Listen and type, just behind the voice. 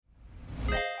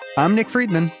I'm Nick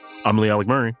Friedman. I'm Lee Alec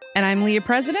Murray. And I'm Leah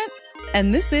President.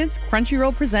 And this is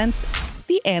Crunchyroll Presents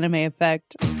The Anime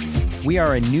Effect. We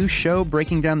are a new show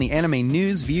breaking down the anime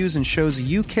news, views, and shows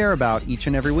you care about each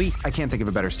and every week. I can't think of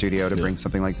a better studio to bring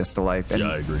something like this to life. And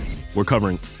I agree. We're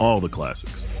covering all the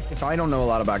classics. if I don't know a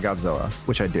lot about Godzilla,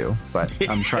 which I do, but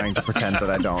I'm trying to pretend that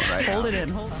I don't right now. Hold it in,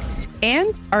 hold on.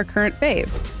 And our current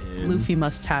faves. Luffy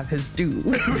must have his due.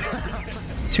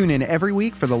 Tune in every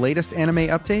week for the latest anime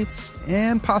updates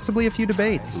and possibly a few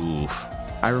debates. Oof.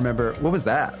 I remember, what was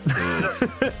that?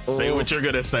 Say what you're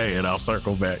going to say and I'll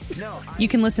circle back. You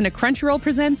can listen to Crunchyroll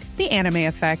Presents The Anime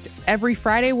Effect every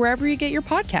Friday wherever you get your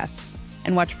podcasts.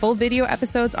 And watch full video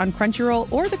episodes on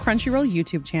Crunchyroll or the Crunchyroll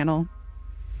YouTube channel.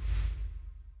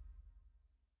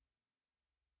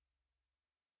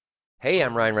 Hey,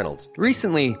 I'm Ryan Reynolds.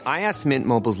 Recently, I asked Mint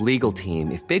Mobile's legal team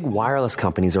if big wireless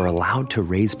companies are allowed to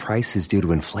raise prices due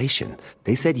to inflation.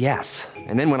 They said yes.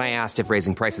 And then when I asked if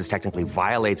raising prices technically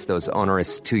violates those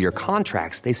onerous two-year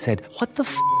contracts, they said, "What the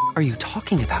f*** are you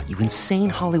talking about, you insane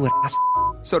Hollywood ass?"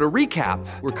 So to recap,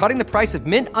 we're cutting the price of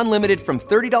Mint Unlimited from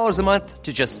 $30 a month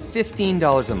to just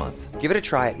 $15 a month. Give it a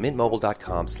try at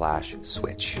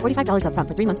mintmobile.com/switch. $45 up front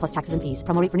for 3 months plus taxes and fees.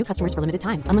 Promo rate for new customers for limited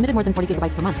time. Unlimited more than 40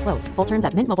 gigabytes per month. Slows full terms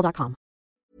at mintmobile.com.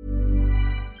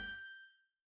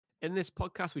 In this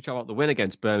podcast, we chat about the win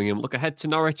against Birmingham, look ahead to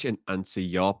Norwich, and answer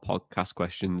your podcast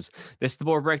questions. This is the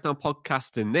Borough Breakdown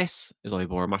podcast, and this is Ollie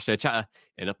Borough Matchday Chatter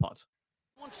in a pod.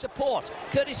 Support.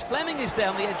 Curtis Fleming is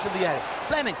down the edge of the area.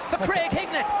 Fleming for Craig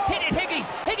Hignett. Hit it, Higgy.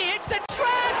 Higgy hits the treble!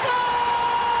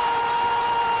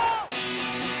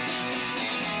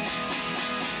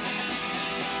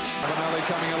 Ravanelli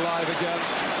coming alive again.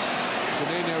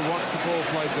 Juninho wants the ball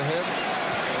played to him.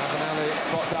 Ravanelli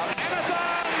spots out Emerson!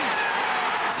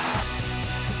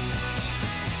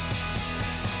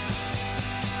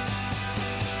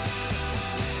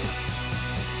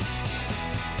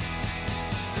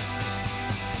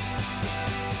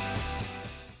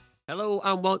 Hello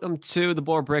and welcome to the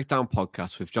Borough Breakdown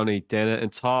podcast with Johnny, Dana,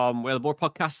 and Tom. We're the Borough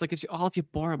podcast that gives you all of your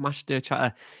Borough Matchday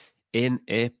Chatter in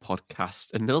a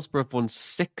podcast. And Middlesbrough have won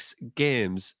 6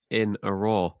 games in a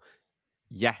row.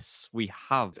 Yes, we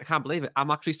have. I can't believe it.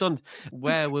 I'm actually stunned.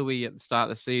 Where were we at the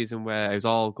start of the season where it was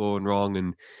all going wrong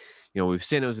and, you know, we've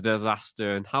seen it was a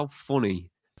disaster, and how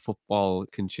funny football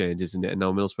can change, isn't it? And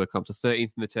now Middlesbrough come to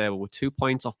 13th in the table with 2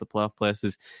 points off the playoff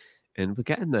places. And we're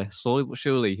getting there, slowly but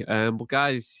surely. But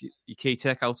guys, your key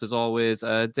takeouts as always.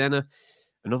 Dana,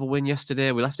 another win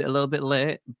yesterday. We left it a little bit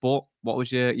late, but what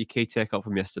was your key takeout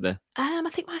from yesterday? I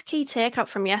think my key takeout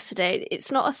from yesterday,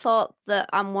 it's not a thought that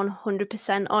I'm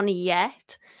 100% on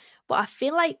yet, but I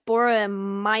feel like Borough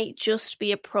might just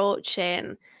be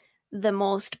approaching the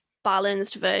most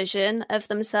balanced version of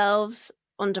themselves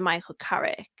under Michael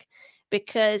Carrick,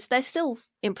 because there's still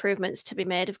improvements to be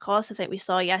made, of course. I think we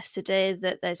saw yesterday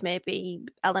that there's maybe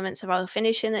elements of our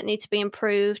finishing that need to be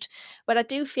improved. But I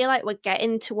do feel like we're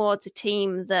getting towards a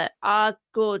team that are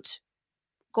good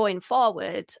going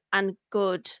forward and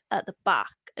good at the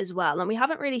back as well. And we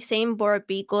haven't really seen Borough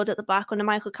be good at the back under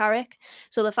Michael Carrick.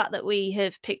 So the fact that we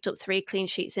have picked up 3 clean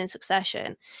sheets in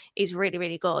succession is really,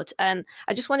 really good. And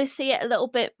I just want to see it a little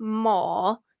bit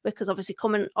more, because obviously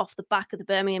coming off the back of the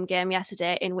Birmingham game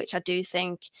yesterday, in which I do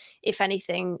think, if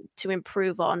anything, to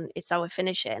improve on, it's our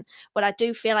finishing. But I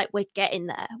do feel like we're getting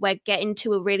there. We're getting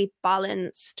to a really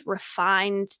balanced,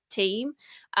 refined team.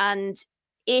 And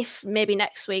if maybe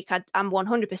next week I'm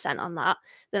 100% on that,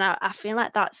 then I feel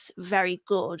like that's very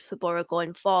good for Borough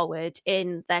going forward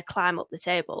in their climb up the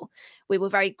table. We were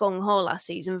very gung-ho last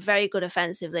season, very good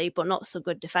offensively, but not so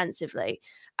good defensively.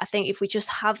 I think if we just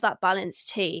have that balanced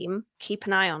team, keep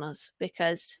an eye on us,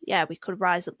 because, yeah, we could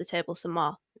rise up the table some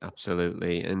more.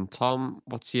 Absolutely. And Tom,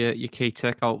 what's your key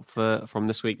takeout from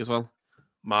this week as well?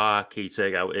 My key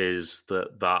takeout is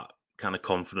that kind of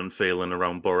confident feeling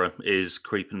around Borough is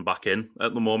creeping back in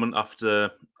at the moment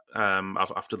after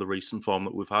the recent form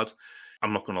that we've had.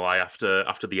 I'm not going to lie,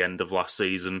 after the end of last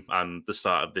season and the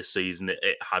start of this season,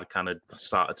 it had kind of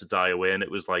started to die away, and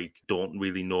it was like, don't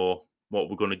really know what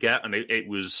we're going to get. And it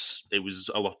was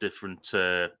a lot different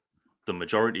to the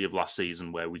majority of last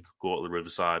season, where we could go to the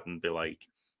Riverside and be like,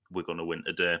 we're going to win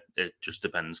today. It just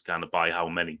depends kind of by how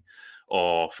many.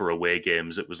 Or for away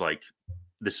games, it was like,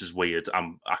 this is weird.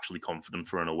 I'm actually confident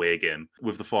for an away game.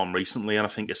 With the form recently, and I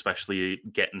think especially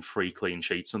getting 3 clean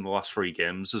sheets in the last 3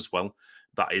 games as well,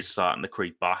 that is starting to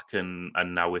creep back. And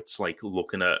now it's like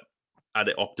looking at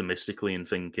it optimistically and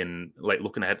thinking, like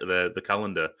looking ahead to the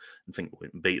calendar and think, we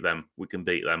can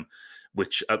beat them,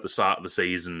 which at the start of the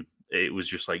season, it was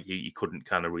just like you couldn't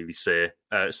kind of really see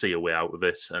a way out of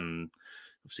it. And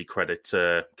obviously credit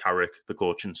to Carrick, the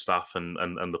coaching staff, and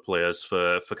the players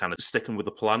for kind of sticking with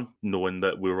the plan, knowing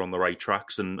that we were on the right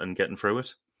tracks and getting through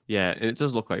it. Yeah, it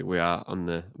does look like we are on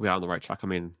the right track. I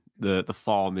mean, the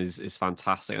form is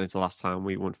fantastic. And it's the last time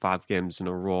we won 5 games in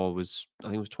a row I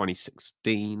think it was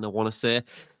 2016, I want to say.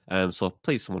 So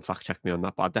please someone fact check me on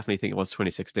that, but I definitely think it was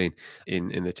 2016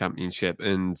 in the championship.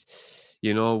 And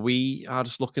we are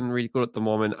just looking really good at the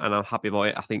moment, and I'm happy about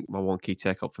it. I think my one key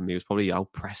take-up for me was probably our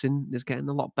pressing is getting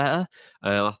a lot better.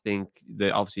 I think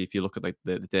that obviously if you look at like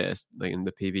the data like in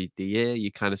the PBDA,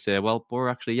 you kind of say, well,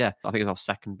 Borough actually, I think it's our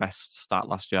second best start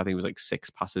last year. I think it was like 6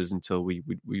 passes until we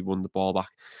won the ball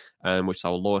back, which is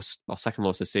our second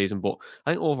lowest this season. But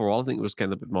I think overall, I think it was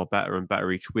getting a bit more better and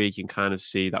better each week. You can kind of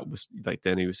see that was like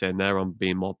Danny was saying there on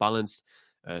being more balanced.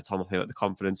 Tom, I think like the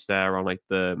confidence there on like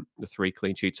the 3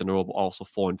 clean sheets in a row, but also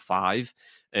 4 and 5,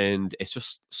 and it's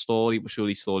just slowly but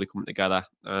surely coming together.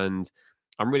 And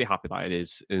I'm really happy that it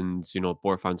is. And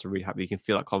Borough fans are really happy. You can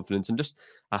feel that confidence. And just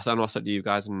as I know I said to you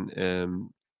guys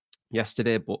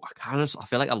yesterday, but I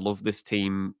feel like I love this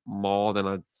team more than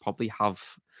I probably have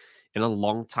in a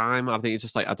long time. I think it's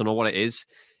just like I don't know what it is.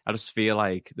 I just feel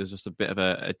like there's just a bit of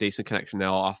a decent connection there.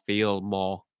 I feel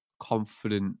more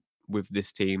confident with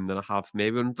this team than I have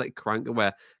maybe on like Crank,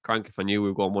 if I knew we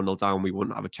were going 1-0 down, we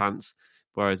wouldn't have a chance.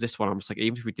 Whereas this one, I'm just like,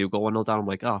 even if we do go 1-0 down, I'm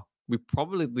like, we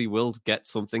probably will get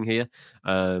something here.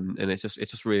 And it's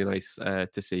just really nice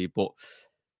to see. But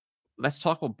let's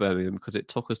talk about Birmingham, because it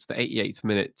took us to the 88th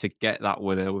minute to get that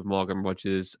winner with Morgan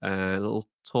Rogers, a little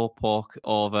toe poke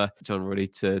over John Ruddy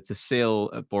to seal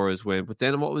Borough's win. But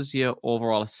then what was your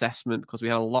overall assessment? Because we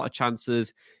had a lot of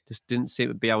chances, just didn't seem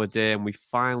to be our day, and we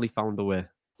finally found a way.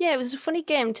 Yeah, it was a funny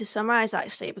game to summarise,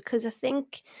 actually, because I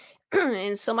think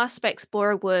in some aspects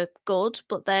Borough were good,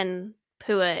 but then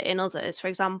poor in others. For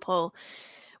example,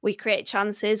 we created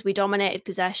chances, we dominated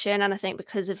possession, and I think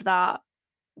because of that,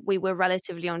 we were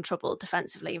relatively untroubled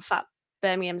defensively. In fact,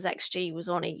 Birmingham's XG was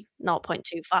only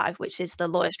 0.25, which is the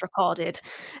lowest recorded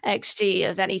XG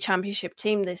of any championship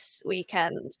team this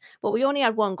weekend. But we only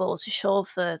had 1 goal to show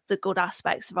for the good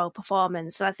aspects of our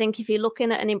performance. And I think if you're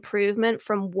looking at an improvement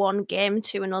from one game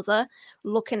to another,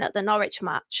 looking at the Norwich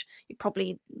match, you're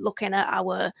probably looking at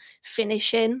our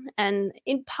finishing and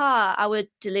in part our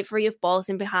delivery of balls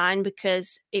in behind,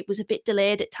 because it was a bit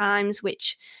delayed at times,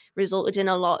 which resulted in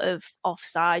a lot of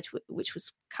offside, which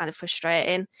was kind of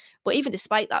frustrating. But even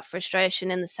despite that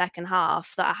frustration in the second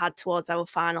half that I had towards our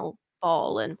final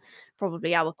ball and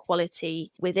probably our quality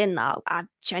within that, I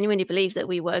genuinely believe that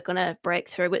we were going to break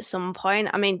through at some point.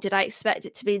 I mean, did I expect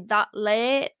it to be that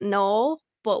late? No.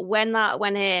 But when that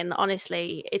went in,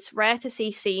 honestly, it's rare to see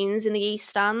scenes in the East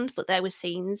Stand, but there were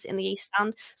scenes in the East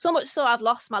Stand. So much so I've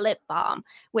lost my lip balm,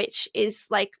 which is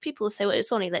like, people say, well,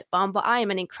 it's only lip balm, but I am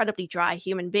an incredibly dry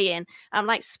human being. I'm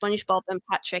like SpongeBob and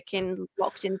Patrick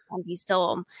locked in Sandy's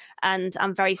Dome, and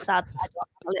I'm very sad that I don't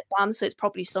have a lip balm, so it's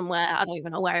probably somewhere, I don't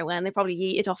even know where it went. They probably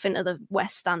yeeted off into the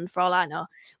West Stand for all I know.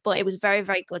 But it was very,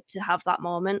 very good to have that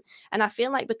moment. And I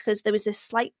feel like because there was this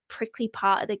slight prickly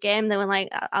part of the game, they were like,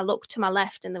 I looked to my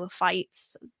left and there were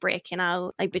fights breaking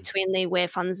out like between the away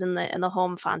fans and the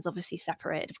home fans, obviously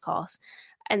separated, of course.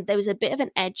 And there was a bit of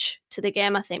an edge to the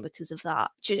game, I think, because of that.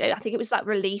 I think it was that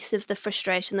release of the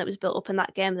frustration that was built up in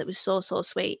that game that was so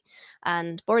sweet.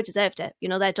 And Borough deserved it.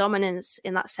 Their dominance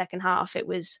in that second half, it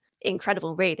was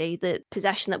incredible, really. The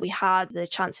possession that we had, the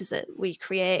chances that we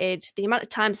created, the amount of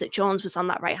times that Jones was on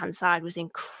that right-hand side was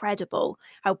incredible.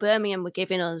 How Birmingham were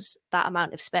giving us that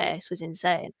amount of space was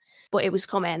insane. But it was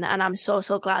coming, and I'm so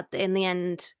glad that in the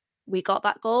end we got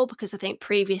that goal, because I think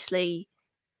previously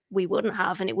we wouldn't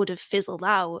have, and it would have fizzled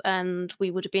out, and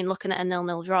we would have been looking at a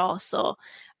 0-0 draw. So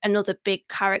another big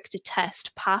character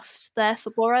test passed there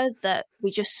for Borough, that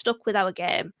we just stuck with our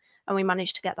game and we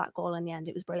managed to get that goal in the end.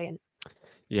 It was brilliant.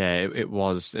 Yeah, it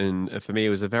was. And for me, it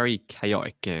was a very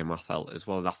chaotic game, I felt, as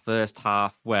well. That first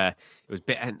half where it was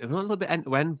not a little bit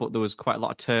end-to-end, but there was quite a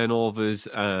lot of turnovers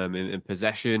in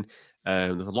possession.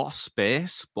 There was a lot of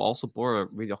space, but also Borough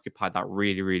really occupied that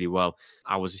really, really well.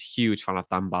 I was a huge fan of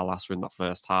Dan Barlaser in that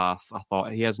first half. I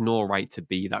thought he has no right to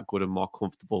be that good and more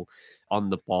comfortable on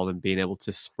the ball and being able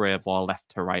to spray a ball left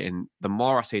to right. And the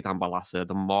more I see Dan Barlaser,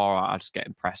 the more I just get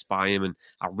impressed by him, and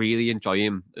I really enjoy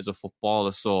him as a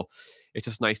footballer. So it's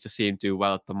just nice to see him do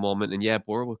well at the moment. And yeah,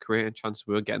 Borough were creating chances.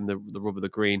 We were getting the rub of the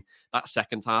green. That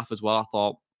second half as well, I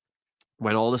thought,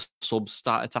 when all the subs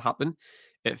started to happen,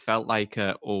 it felt like,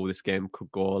 this game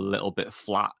could go a little bit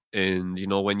flat. And,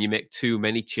 when you make too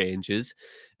many changes,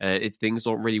 things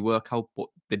don't really work out, but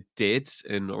they did.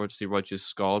 And obviously Rogers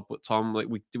scored. But Tom,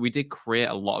 we did create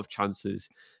a lot of chances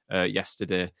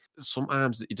yesterday.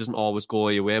 Sometimes it doesn't always go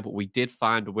your way, but we did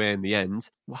find a way in the end.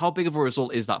 How big of a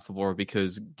result is that for Borough?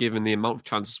 Because given the amount of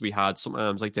chances we had,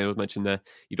 sometimes, like Daniel mentioned there,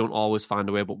 you don't always find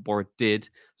a way, but Borough did.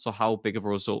 So how big of a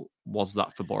result was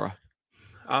that for Borough?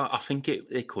 I think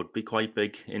it could be quite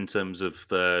big in terms of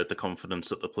the confidence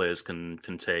that the players can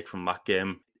take from that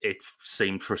game. It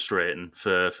seemed frustrating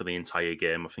for the entire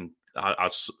game. I think I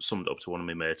summed it up to one of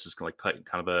my mates as kind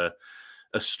of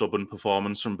a stubborn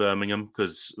performance from Birmingham,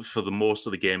 because for the most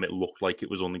of the game it looked like it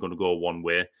was only going to go one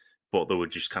way, but they were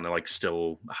just kind of like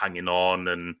still hanging on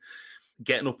and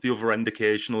getting up the other end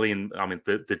occasionally. And I mean,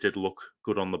 they did look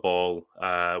good on the ball,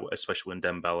 especially when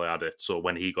Dembele had it. So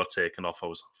when he got taken off, I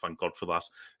was, thank God for that.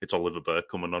 It's Oliver Burke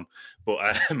coming on. But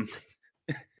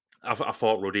I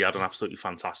thought Ruddy had an absolutely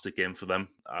fantastic game for them.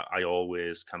 I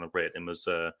always kind of rate him as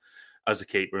a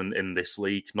keeper in this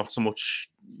league. Not so much,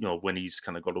 when he's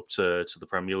kind of got up to the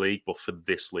Premier League, but for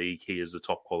this league, he is a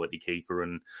top quality keeper,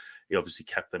 and he obviously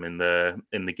kept them in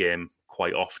the game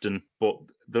quite often. But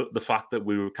the fact that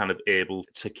we were kind of able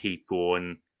to keep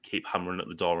going, keep hammering at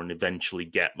the door, and eventually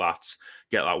get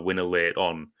that winner late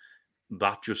on,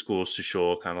 that just goes to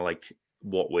show kind of like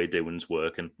what we're doing's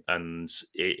working, and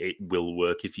it will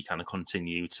work if you kind of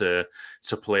continue to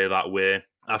play that way.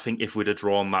 I think if we'd have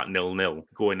drawn that 0-0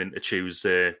 going into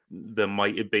Tuesday, there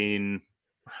might have been,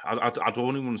 I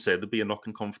don't even want to say there'd be a knock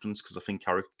in confidence, because I think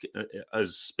Carrick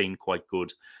has been quite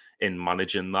good in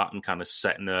managing that and kind of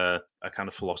setting a kind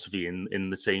of philosophy in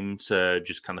the team to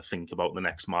just kind of think about the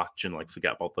next match and like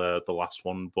forget about the last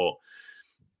one. But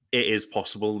it is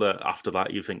possible that after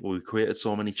that you think, well, we created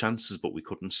so many chances, but we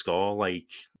couldn't score. Like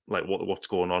what's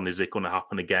going on? Is it going to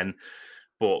happen again?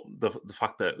 But the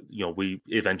fact that we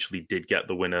eventually did get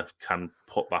the winner can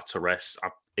put that to rest.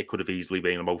 It could have easily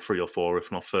been about 3 or 4,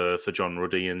 if not for John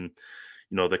Ruddy, and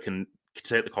they can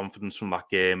take the confidence from that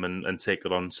game and take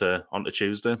it onto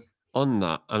Tuesday. On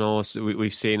that, and also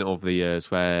we've seen it over the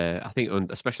years where I think,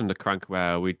 especially under Crank,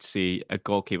 where we'd see a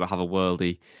goalkeeper have a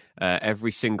worldie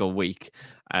every single week,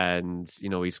 and he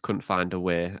couldn't find a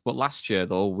way. But last year,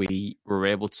 though, we were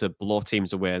able to blow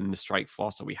teams away in the strike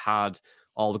force that we had.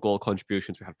 All the goal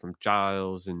contributions we had from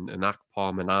Giles and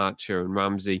Akpom and Archer and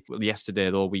Ramsey. Yesterday,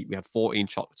 though, we had 14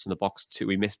 shots in the box.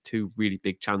 We missed 2 really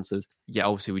big chances. Yeah,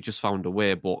 obviously, we just found a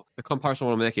way. But the comparison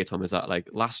I want to make here, Tom, is that like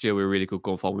last year we were really good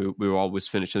going forward. We were always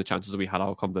finishing the chances that we had.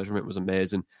 Our conversion rate was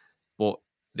amazing. But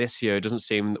this year, it doesn't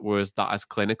seem that we're as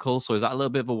clinical. So is that a little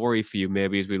bit of a worry for you,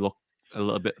 maybe, as we look a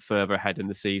little bit further ahead in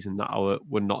the season, that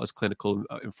we're not as clinical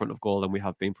in front of goal than we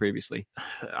have been previously?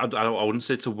 I wouldn't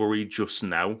say to worry just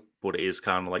now, but it is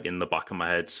kind of like in the back of my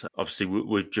head. Obviously,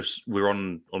 we're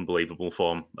on unbelievable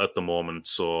form at the moment,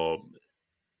 so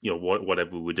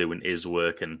whatever we're doing is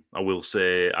working. I will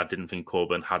say I didn't think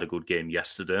Coburn had a good game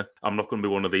yesterday. I'm not going to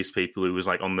be one of these people who was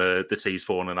like on the tees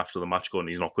phone and after the match going,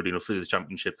 he's not good enough for the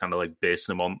Championship, kind of like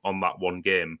basing him on that one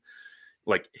game.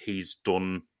 Like, he's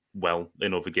done well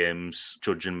in other games,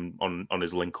 judging on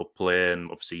his link-up play,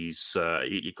 and obviously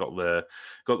he got the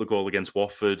goal against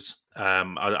Watford.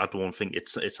 I don't think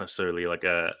it's necessarily like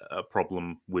a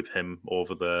problem with him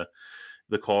over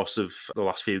the course of the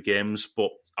last few games.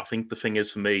 But I think the thing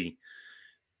is, for me,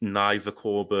 neither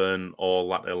Coburn or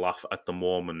Latte-Laff at the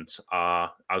moment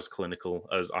are as clinical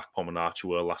as Akpom and Archer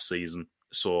were last season.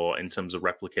 So in terms of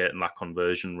replicating that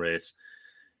conversion rate,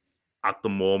 at the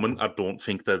moment, I don't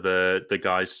think they're the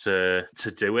guys to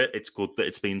do it. It's good that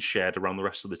it's being shared around the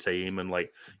rest of the team, and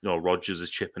Rodgers is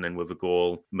chipping in with a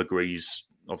goal. McGree's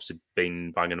obviously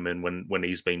been banging him in when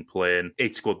he's been playing.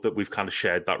 It's good that we've kind of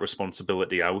shared that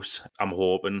responsibility out. I'm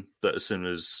hoping that as soon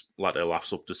as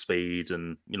Latte-Laff's up to speed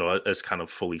and is kind of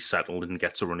fully settled and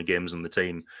gets a run of games in the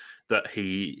team, that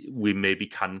we maybe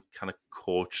can kind of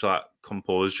coach that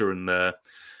composure and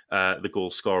the goal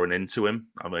scoring into him.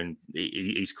 I mean,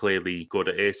 he's clearly good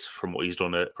at it from what he's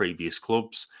done at previous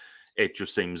clubs. It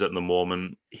just seems at the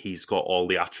moment he's got all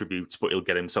the attributes, but he'll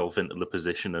get himself into the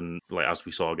position, and like as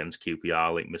we saw against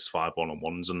QPR, like miss 5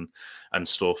 1-on-1s and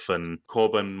stuff. And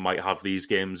Coburn might have these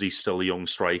games. He's still a young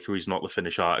striker. He's not the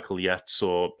finished article yet.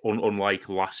 So unlike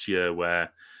last year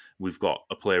where we've got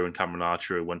a player in Cameron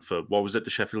Archer who went for, what was it, to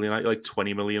Sheffield United, like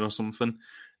 20 million or something,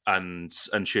 and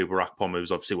Chuba Akpom,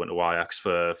 who's obviously went to Ajax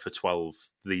for 12.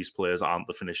 These players aren't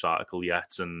the finished article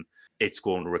yet, and it's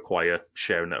going to require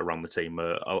sharing it around the team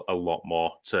a lot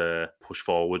more to push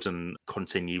forward and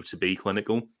continue to be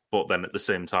clinical. But then at the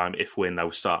same time, if we're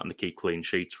now starting to keep clean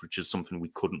sheets, which is something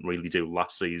we couldn't really do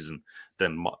last season,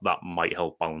 then that might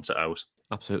help balance it out.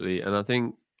 Absolutely. And I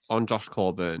think on Josh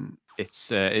Coburn,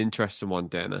 it's an interesting one,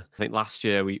 Dana. I think last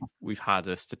year we've had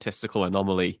a statistical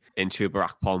anomaly in Chuba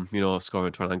Akpom,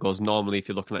 scoring 29 goals. Normally, if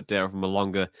you're looking at data from a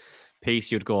longer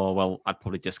piece, you'd go, well, I'd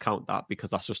probably discount that because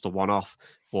that's just a one-off.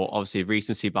 But obviously,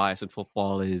 recency bias in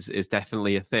football is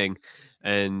definitely a thing.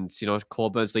 And,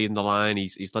 Coburn's leading the line.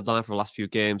 He's led the line for the last few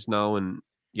games now. And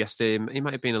yesterday, he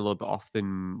might have been a little bit off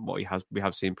than what we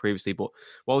have seen previously. But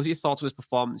what was your thoughts on his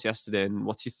performance yesterday? And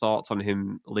what's your thoughts on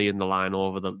him leading the line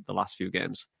over the last few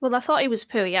games? Well, I thought he was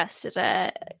poor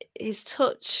yesterday. His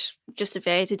touch just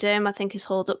evaded him. I think his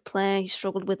hold-up play, he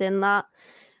struggled within that.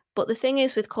 But the thing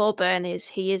is with Coburn is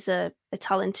he is a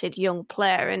talented young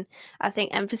player, and I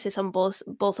think emphasis on both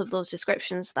of those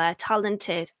descriptions there,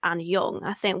 talented and young.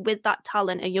 I think with that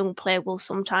talent, a young player will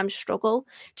sometimes struggle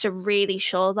to really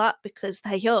show that because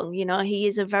they're young. He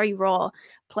is a very raw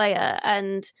player.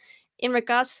 And in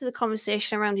regards to the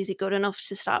conversation around is he good enough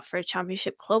to start for a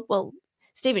championship club? Well,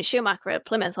 Stephen Schumacher at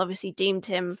Plymouth obviously deemed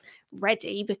him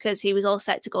ready because he was all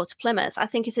set to go to Plymouth. I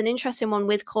think it's an interesting one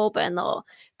with Coburn, though,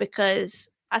 because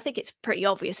I think it's pretty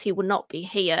obvious he would not be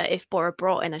here if Borough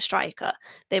brought in a striker.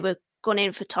 They were going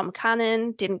in for Tom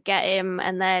Cannon, didn't get him,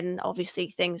 and then obviously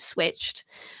things switched,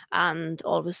 and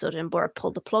all of a sudden Borough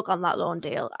pulled the plug on that loan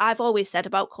deal. I've always said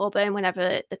about Coburn,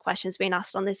 whenever the question's been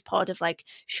asked on this pod of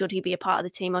should he be a part of the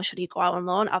team or should he go out on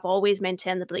loan? I've always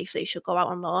maintained the belief that he should go out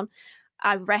on loan.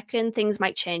 I reckon things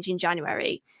might change in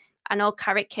January. I know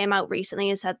Carrick came out recently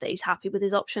and said that he's happy with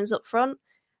his options up front.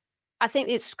 I think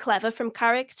it's clever from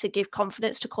Carrick to give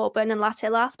confidence to Coburn and Latte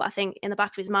Lath, but I think in the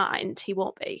back of his mind, he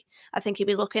won't be. I think he'll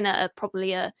be looking at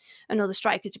probably another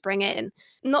striker to bring in,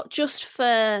 not just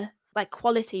for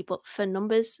quality, but for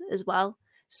numbers as well.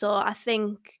 So I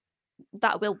think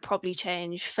that will probably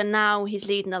change. For now, he's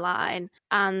leading the line,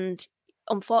 and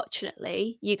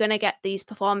unfortunately, you're going to get these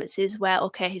performances where,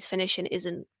 okay, his finishing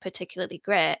isn't particularly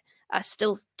great. I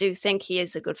still do think he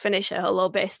is a good finisher, although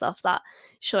based off that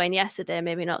showing yesterday,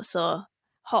 maybe not so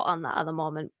hot on that at the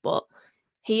moment. But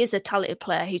he is a talented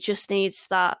player. He just needs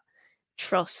that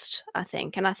trust, I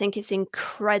think. And I think it's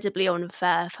incredibly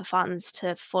unfair for fans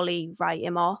to fully write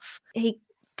him off. He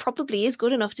probably is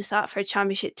good enough to start for a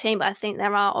championship team, but I think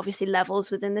there are obviously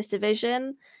levels within this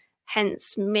division.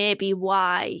 Hence, maybe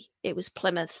why it was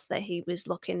Plymouth that he was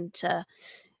looking to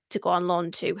go on loan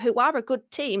to, who are a good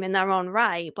team in their own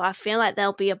right, but I feel like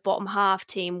they'll be a bottom half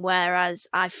team, whereas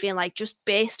I feel like just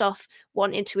based off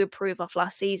wanting to improve off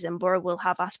last season, Borough will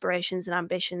have aspirations and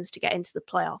ambitions to get into the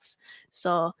playoffs.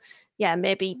 So yeah,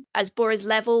 maybe as Borough's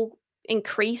level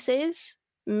increases,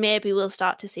 maybe we'll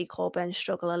start to see Coburn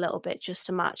struggle a little bit just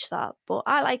to match that. But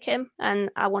I like him, and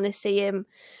I want to see him.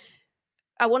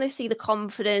 I want to see the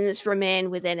confidence remain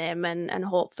within him, and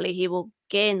hopefully he will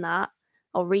gain that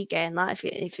or regain that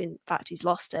if in fact he's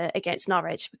lost it against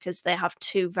Norwich, because they have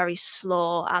two very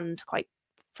slow and quite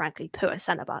frankly poor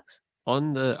centre-backs. I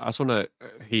just want to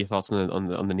hear your thoughts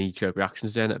on the knee-jerk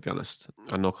reactions there, to be honest.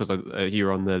 I know because you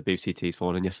were on the BBC T's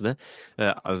phone yesterday,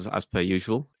 as per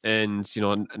usual. And,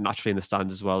 naturally in the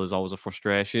stand as well, there's always a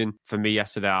frustration. For me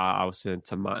yesterday, I was saying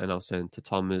to Matt and I was saying to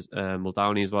Tom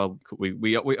Muldowney as well,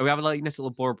 we have a nice little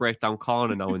Borough breakdown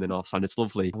corner now in the North Stand. It's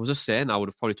lovely. I was just saying I would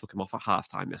have probably took him off at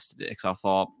half-time yesterday because I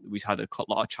thought we had a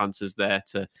lot of chances there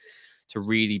to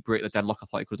really break the deadlock. I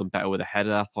thought he could have done better with a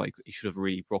header. I thought he should have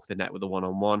really broke the net with a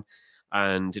one-on-one.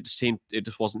 And it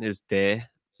just wasn't his day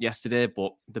yesterday.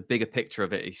 But the bigger picture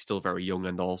of it, he's still very young,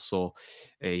 and also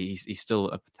he's still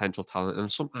a potential talent.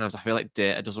 And sometimes I feel like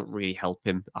data doesn't really help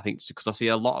him. I think it's because I see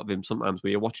a lot of him sometimes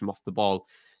where you watch him off the ball,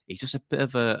 he's just a bit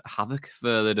of a havoc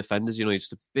for the defenders. He's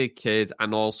just a big kid,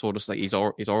 and also just he's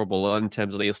horrible in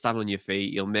terms of he'll stand on your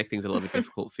feet, he'll make things a little bit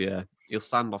difficult for you. He'll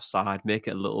stand offside, make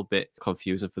it a little bit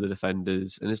confusing for the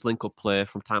defenders, and his link-up play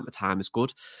from time to time is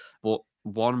good. But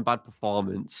one bad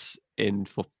performance in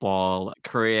football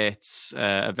creates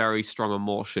a very strong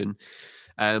emotion.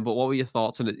 But what were your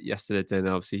thoughts on it yesterday, Dan?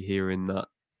 Obviously, hearing that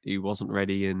he wasn't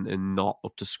ready and not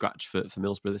up to scratch for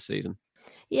Middlesbrough this season.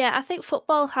 Yeah, I think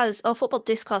football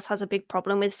discourse has a big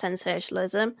problem with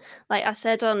sensationalism. Like I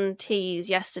said on Tees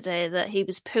yesterday that he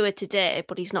was poor today,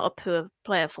 but he's not a poor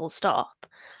player, full stop.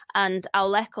 And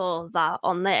I'll echo that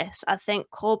on this. I think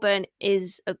Coburn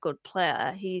is a good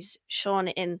player. He's shown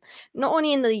it in not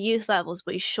only in the youth levels,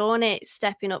 but he's shown it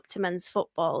stepping up to men's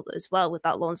football as well with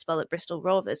that loan spell at Bristol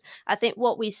Rovers. I think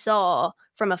what we saw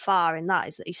from afar in that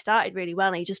is that he started really well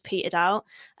and he just petered out.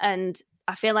 And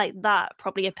I feel like that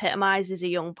probably epitomizes a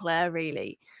young player,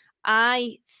 really.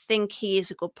 I think he is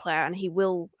a good player and he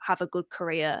will have a good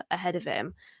career ahead of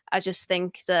him. I just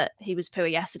think that he was poor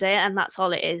yesterday, and that's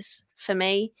all it is for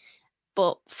me.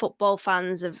 But football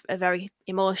fans are very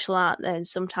emotional, aren't they? And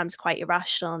sometimes quite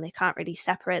irrational, and they can't really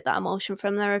separate that emotion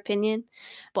from their opinion.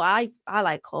 But I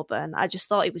like Coburn. I just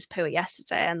thought he was poor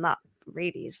yesterday, and that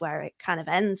really is where it kind of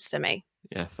ends for me.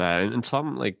 Yeah, fair. And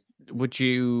Tom, like, would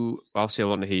you, obviously I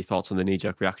want to hear your thoughts on the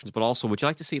knee-jerk reactions, but also would you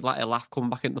like to see Latte Laugh come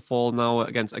back into the fold now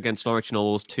against Norwich and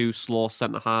all those two slow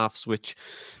centre-halves which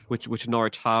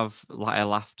Norwich have? Latte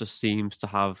Laugh just seems to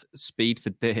have speed for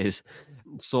days.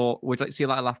 So would you like to see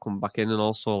Latte Laugh come back in, and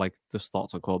also like just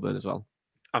thoughts on Coburn as well?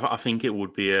 I think it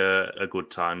would be a good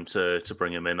time to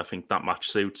bring him in. I think that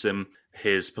match suits him.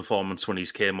 His performance when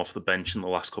he's came off the bench in the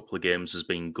last couple of games has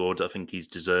been good. I think he's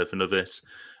deserving of it.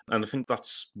 And I think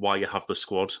that's why you have the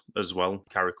squad as well.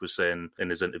 Carrick was saying in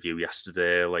his interview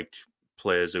yesterday, like,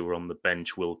 players who are on the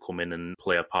bench will come in and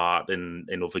play a part in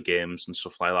other games and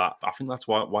stuff like that. I think that's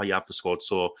why you have the squad.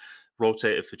 So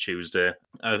rotate it for Tuesday.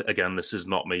 Again, this is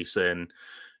not me saying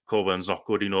Coburn's not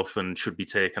good enough and should be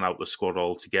taken out the squad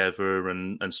altogether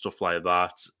and stuff like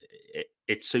that.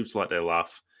 It suits Latte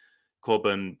Laugh.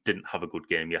 Coburn didn't have a good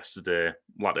game yesterday.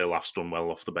 Latte Laugh's done well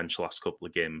off the bench the last couple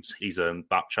of games. He's earned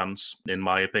that chance, in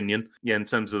my opinion. Yeah, in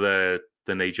terms of the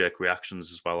knee-jerk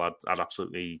reactions as well, I'd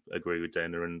absolutely agree with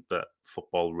Dana, and that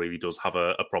football really does have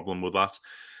a problem with that.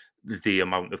 The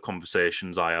amount of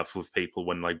conversations I have with people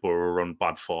when like Borough are on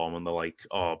bad form and they're like,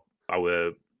 oh,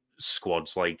 our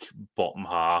squad's like bottom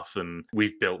half and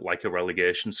we've built like a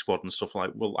relegation squad and stuff. Like,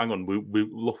 well, hang on, we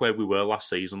look where we were last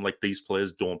season. Like, these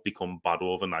players don't become bad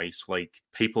overnight. Like,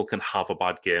 people can have a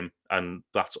bad game, and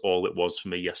that's all it was for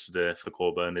me yesterday for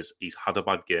Coburn, is he's had a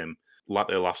bad game.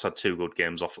 Latte Laugh's had 2 good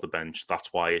games off the bench.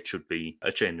 That's why it should be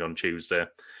a change on Tuesday.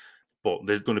 But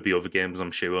there's going to be other games,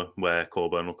 I'm sure, where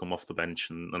Coburn will come off the bench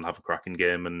and have a cracking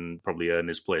game and probably earn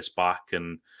his place back.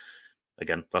 And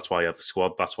again, that's why I have the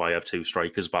squad. That's why I have 2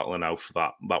 strikers battling out for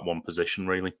that one position,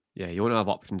 really. Yeah, you want to have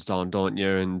options, Don, don't you?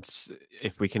 And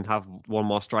if we can have one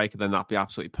more striker, then that'd be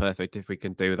absolutely perfect if we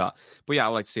can do that. But yeah, I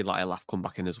would like to see Latte Laugh come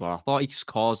back in as well. I thought he just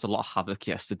caused a lot of havoc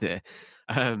yesterday.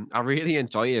 I really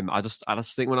enjoy him. I just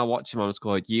think when I watch him, I'm just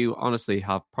going, you honestly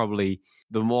have probably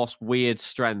the most weird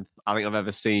strength I think I've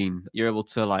ever seen. You're able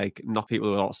to like knock people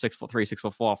who are 6'3",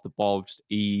 6'4" off the ball with just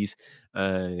ease.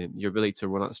 Your ability to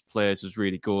run at players is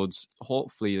really good.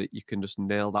 Hopefully you can just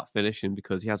nail that finishing,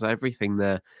 because he has everything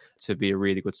there to be a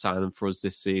really good signing for us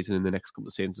this season and the next couple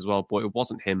of seasons as well. But it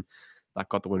wasn't him that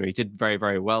got the winner. He did very,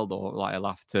 very well though, Latte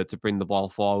Laugh, to bring the ball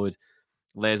forward.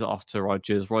 Lays it off to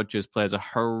Rodgers. Rodgers plays a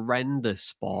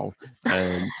horrendous ball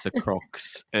to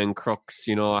Crooks. And Crooks,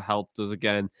 helped us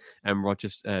again. And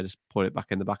Rodgers just put it back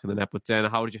in the back of the net. But Dana,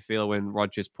 how did you feel when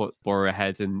Rodgers put Borough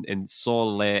ahead in so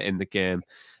late in the game?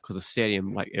 Because the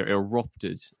stadium, it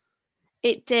erupted.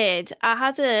 It did. I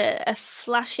had a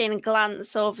flashing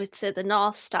glance over to the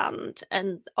North Stand,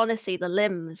 and honestly, the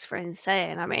limbs were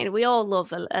insane. I mean, we all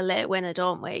love a late winner,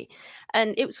 don't we?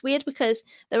 And it was weird because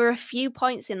there were a few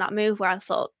points in that move where I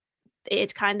thought it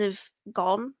had kind of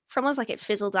gone from us, like it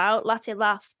fizzled out. Latte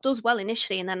Laugh does well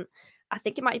initially, and then I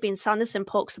think it might have been Sanderson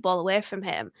pokes the ball away from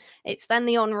him. It's then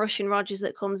the on-rushing Rodgers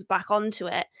that comes back onto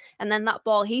it. And then that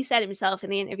ball, he said himself in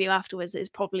the interview afterwards, is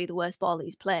probably the worst ball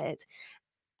he's played.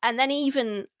 And then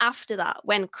even after that,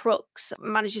 when Crooks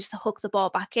manages to hook the ball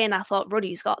back in, I thought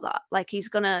Ruddy's got that. Like, he's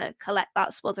going to collect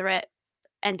that, smother it,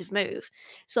 end of move.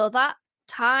 So that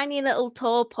tiny little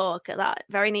toe poke at that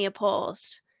very near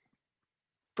post,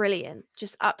 brilliant,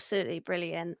 just absolutely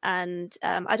brilliant. And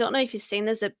I don't know if you've seen,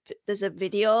 there's a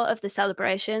video of the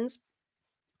celebrations.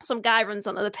 Some guy runs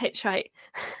onto the pitch, right?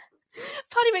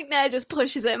 Paddy McNair just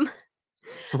pushes him.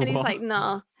 And he's like,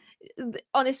 no.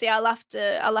 Honestly, I'll have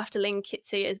to link it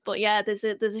to you. But yeah, there's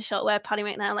a shot where Paddy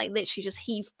McNair literally just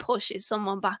pushes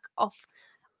someone back off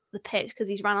the pitch because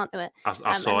he's ran onto it.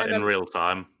 I saw it in real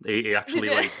time. He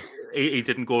actually he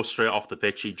didn't go straight off the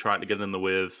pitch. He tried to get in the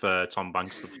way of Tom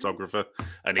Banks, the photographer,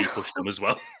 and he pushed him as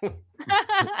well.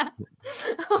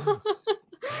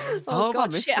 Oh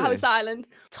God, Shithouse Island.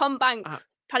 Tom Banks,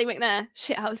 Paddy McNair,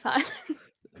 Shithouse Island.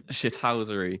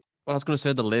 Shithousery. Well, I was going to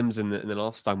say the limbs in the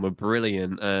North Stand were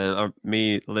brilliant.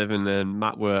 Me, Living, and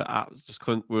Matt we were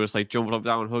just like jumping up,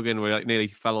 down, hugging. We nearly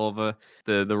fell over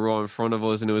the row in front of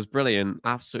us, and it was brilliant.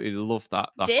 Absolutely loved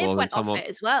that. Dave goal. went off it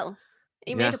as well.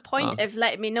 He made a point of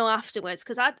letting me know afterwards,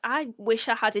 because I wish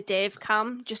I had a Dave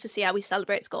cam just to see how he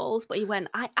celebrates goals. But he went,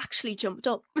 I actually jumped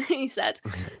up, he said.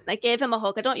 And I gave him a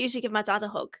hug. I don't usually give my dad a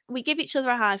hug. We give each other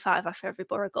a high five after every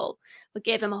Borough goal. We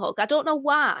gave him a hug. I don't know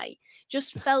why.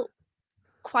 Just felt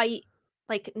quite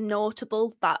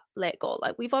notable, that late goal.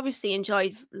 Like, we've obviously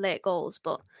enjoyed late goals,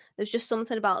 but there's just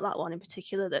something about that one in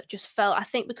particular that just felt, I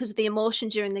think because of the emotion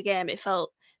during the game, it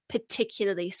felt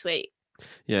particularly sweet.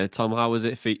 Yeah, Tom, how was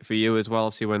it for you as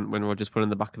well? See, when Rodgers put in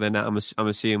the back of the net, I'm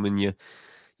assuming you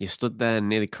stood there and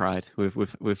nearly cried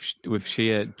with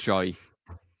sheer joy.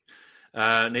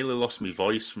 Nearly lost my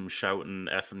voice from shouting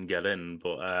 "F and get in,"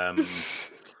 but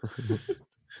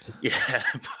yeah,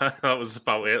 that was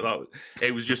about it.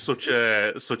 It was just such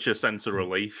a sense of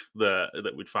relief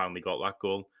that we'd finally got that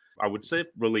goal. I would say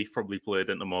relief probably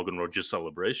played into Morgan Rodgers'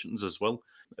 celebrations as well.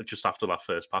 Just after that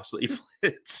first pass that he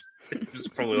played, it was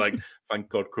probably like, thank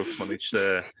God Crooks managed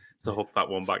to hook that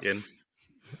one back in.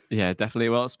 Yeah, definitely.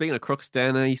 Well, speaking of Crooks,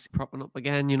 Dana, he's propping up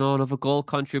again. Another goal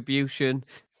contribution.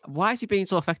 Why is he being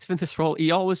so effective in this role? He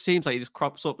always seems like he just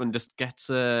crops up and just gets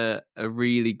a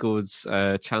really good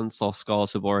chance or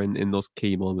scores for Borough in those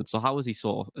key moments. So how is he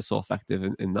so effective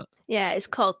in that? Yeah, it's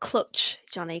called clutch,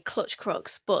 Johnny, clutch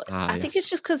Crooks. But I think it's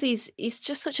just because he's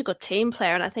just such a good team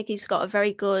player, and I think he's got a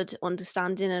very good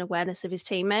understanding and awareness of his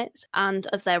teammates and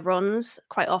of their runs.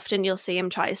 Quite often you'll see him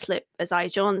try to slip Isaiah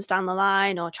Jones down the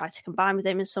line or try to combine with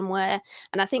him in somewhere.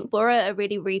 And I think Borough are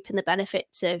really reaping the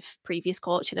benefits of previous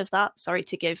coaching of that. Sorry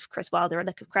to give Chris Wilder a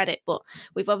lick of credit, but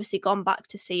we've obviously gone back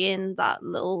to seeing that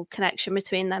little connection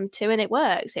between them two, and it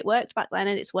works. It worked back then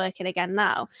and it's working again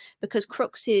now, because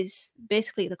Crooks is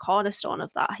basically the cornerstone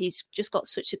of that. He's just got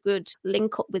such a good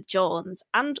link up with Jones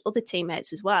and other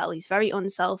teammates as well. He's very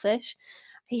unselfish.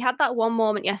 He had that one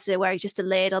moment yesterday where he just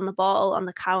delayed on the ball on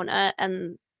the counter,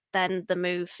 and then the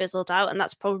move fizzled out, and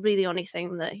that's probably the only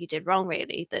thing that he did wrong,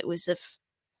 really, that was of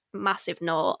massive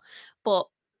note. But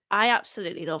I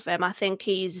absolutely love him. I think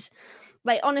he's,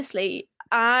 like, honestly,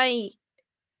 I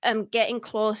am getting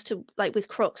close to, like, with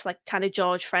Crooks, like, kind of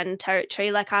George Friend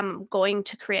territory. Like, I'm going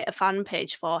to create a fan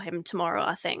page for him tomorrow,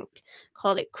 I think.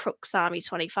 Call it Crooks Army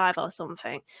 25 or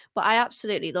something. But I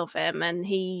absolutely love him, and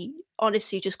he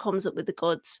honestly just comes up with the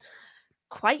goods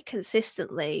quite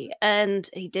consistently, and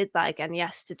he did that again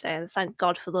yesterday, and thank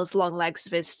God for those long legs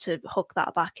of his to hook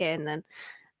that back in, and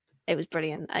it was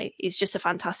brilliant. He's just a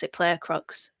fantastic player,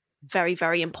 Crooks. Very,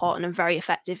 very important and very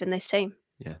effective in this team.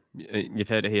 Yeah, you've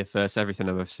heard it here first. Everything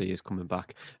MFC is coming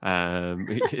back.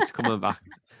 It's coming back.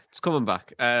 It's coming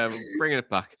back. Bringing it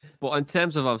back. But in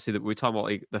terms of, obviously, we're talking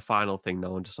about the final thing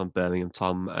now, and just on Birmingham,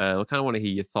 Tom, I kind of want to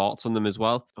hear your thoughts on them as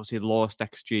well. Obviously, lowest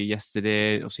XG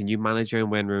yesterday. Obviously, new manager and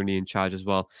Wayne Rooney in charge as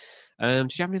well.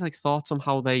 Did you have any thoughts on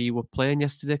how they were playing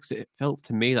yesterday? Because it felt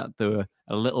to me that they were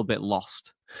a little bit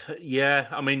lost. Yeah,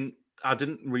 I mean, I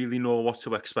didn't really know what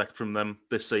to expect from them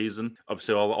this season.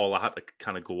 Obviously, all I had to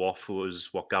kind of go off was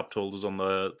what Gab told us on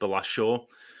the last show.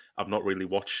 I've not really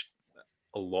watched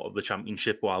a lot of the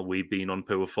Championship while we've been on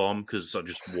poor form, because I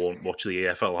just won't watch the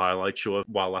AFL highlight show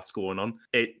while that's going on.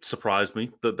 It surprised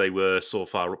me that they were so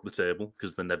far up the table,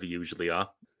 because they never usually are.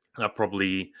 That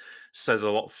probably says a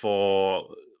lot for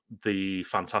the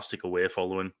fantastic away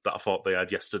following that I thought they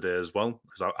had yesterday as well,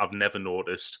 because I've never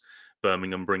noticed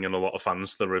Birmingham bringing a lot of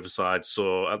fans to the Riverside,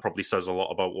 so that probably says a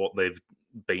lot about what they've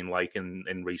been like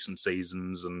in recent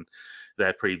seasons and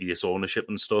their previous ownership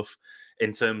and stuff.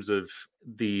 In terms of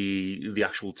the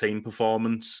actual team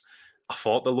performance, I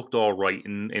thought they looked all right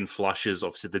in flashes.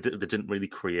 Obviously, they didn't really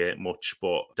create much,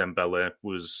 but Dembele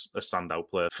was a standout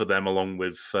player for them, along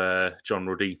with John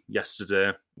Ruddy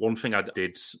yesterday. One thing I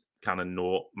did kind of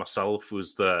note myself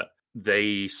was that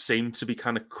they seemed to be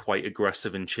kind of quite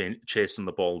aggressive in chasing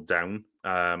the ball down,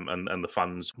 and the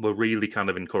fans were really kind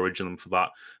of encouraging them for that.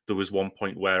 There was one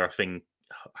point where I can't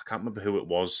remember who it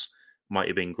was, might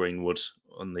have been Greenwood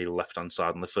on the left-hand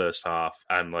side in the first half,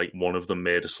 and one of them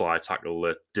made a slide tackle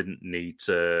that didn't need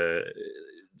to,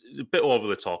 a bit over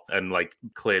the top, and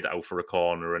cleared it out for a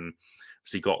corner, and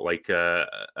so he got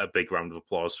a big round of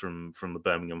applause from the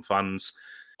Birmingham fans.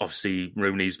 Obviously,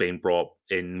 Rooney's been brought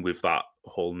in with that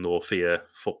whole no fear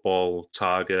football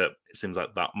target. It seems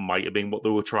like that might have been what they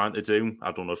were trying to do.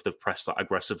 I don't know if they've pressed that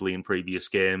aggressively in previous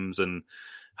games and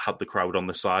had the crowd on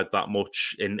the side that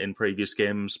much in previous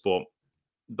games, but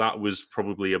that was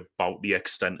probably about the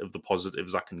extent of the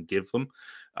positives I can give them.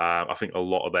 I think a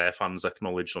lot of their fans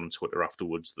acknowledged on Twitter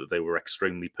afterwards that they were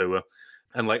extremely poor.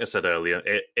 And like I said earlier,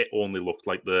 it only looked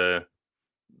like the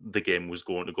game was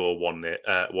going to go one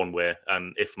way,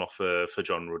 and if not for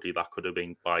John Ruddy, that could have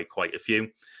been by quite a few.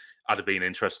 I'd have been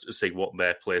interested to see what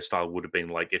their play style would have been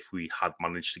like if we had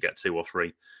managed to get 2 or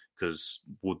 3, because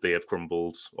would they have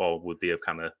crumbled, or would they have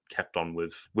kind of kept on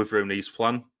with Rooney's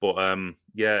plan? But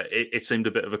it seemed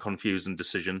a bit of a confusing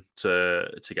decision to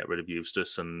get rid of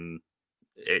Eustace, and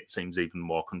it seems even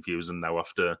more confusing now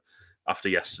after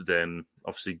yesterday, and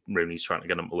obviously Rooney's trying to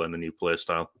get him to learn a new play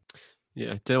style.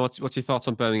 Yeah, Dale, what's your thoughts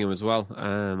on Birmingham as well?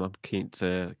 I'm keen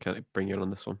to kind of bring you in on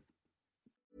this one.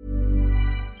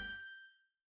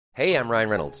 Hey, I'm Ryan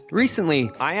Reynolds.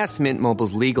 Recently, I asked Mint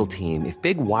Mobile's legal team if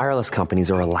big wireless companies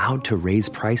are allowed to raise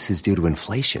prices due to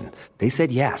inflation. They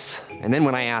said yes. And then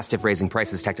when I asked if raising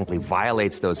prices technically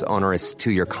violates those onerous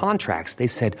 2-year contracts, they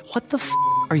said, "What the f***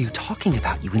 are you talking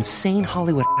about, you insane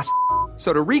Hollywood ass?"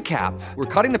 So to recap, we're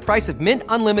cutting the price of Mint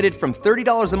Unlimited from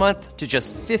 $30 a month to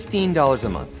just $15 a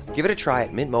month. Give it a try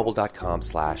at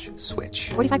mintmobile.com/switch.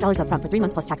 $45 up front for 3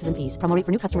 months plus taxes and fees. Promo rate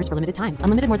for new customers for limited time.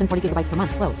 Unlimited more than 40 gigabytes per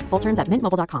month. Slows full terms at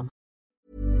mintmobile.com.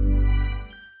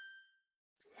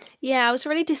 Yeah, I was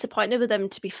really disappointed with them,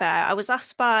 to be fair. I was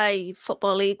asked by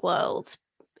Football League World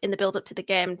in the build-up to the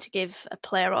game to give a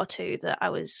player or two that I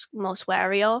was most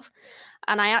wary of.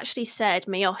 And I actually said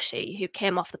Miyoshi, who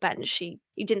came off the bench. He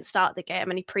didn't start the game,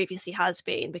 and he previously has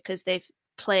been, because they've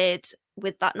played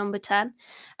with that number 10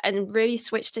 and really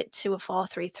switched it to a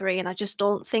 4-3-3. And I just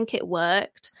don't think it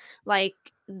worked. Like,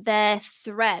 their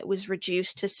threat was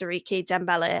reduced to Siriki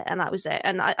Dembele, and that was it.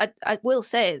 And I will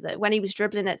say that when he was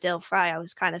dribbling at Dale Fry, I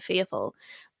was kind of fearful,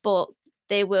 but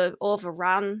they were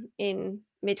overrun in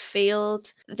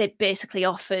midfield. They basically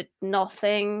offered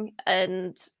nothing,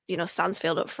 and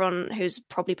Stansfield up front, who's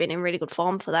probably been in really good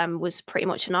form for them, was pretty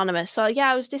much anonymous. So yeah,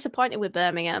 I was disappointed with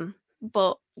Birmingham,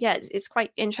 but yeah, it's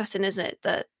quite interesting, isn't it,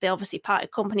 that they obviously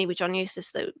parted company with John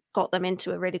Eustace that got them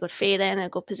into a really good feeling, a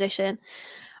good position.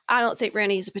 I don't think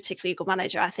Rooney is a particularly good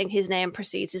manager. I think his name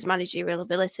precedes his managerial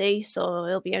ability, so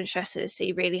it'll be interesting to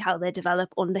see really how they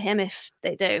develop under him, if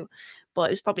they do. But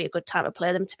it was probably a good time to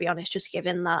play them, to be honest, just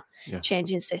given that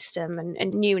changing system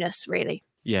and newness, really.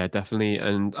 Yeah, definitely.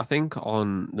 And I think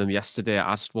on them yesterday,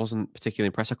 I just wasn't particularly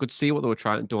impressed. I could see what they were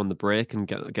trying to do on the break and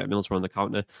get Middlesbrough on the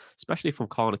counter, especially from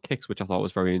corner kicks, which I thought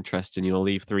was very interesting.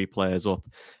 Leave 3 players up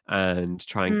and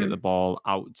try and get the ball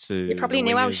out to. You probably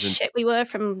knew how shit we were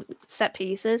from set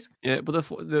pieces. Yeah, but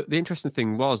the interesting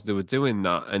thing was they were doing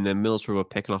that, and then Middlesbrough were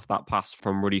picking off that pass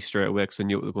from Ruddy straight away because they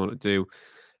knew what they were going to do.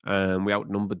 We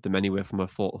outnumbered them anyway from a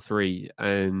 4-3,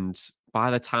 and by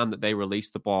the time that they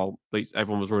released the ball,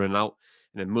 everyone was running out,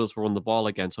 and then Middlesbrough were on the ball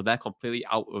again, so they're completely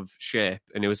out of shape,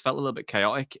 and it felt a little bit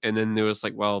chaotic. And then there was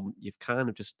like, well, you've kind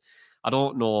of just, I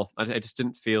don't know, I just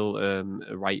didn't feel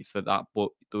right for that, but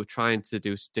they were trying to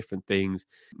do different things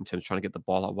in terms of trying to get the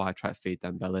ball out wide, try to feed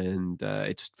Dembele, and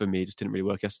it just, for me, just didn't really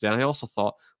work yesterday. And I also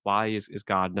thought, why is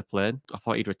Gardner playing? I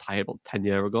thought he'd retired about 10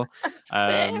 years ago.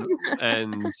 And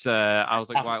I was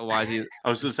like, why is he? I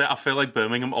was going to say, I feel like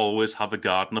Birmingham always have a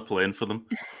Gardner playing for them.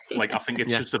 Like, I think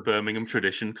it's just a Birmingham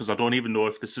tradition, because I don't even know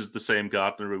if this is the same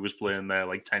Gardner who was playing there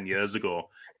like 10 years ago.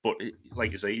 But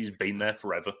like you say, he's been there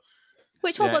forever.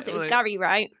 Which one was it? It was Gary,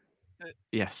 right?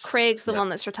 Yes. Craig's the one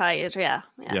that's retired, yeah.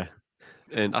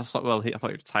 And I thought, well, I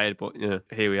thought he was tired, but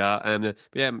here we are. And but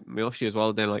yeah, Miyoshi as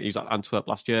well. Then he was at Antwerp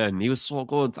last year, and he was so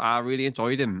good. I really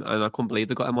enjoyed him, and I couldn't believe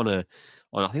they got him on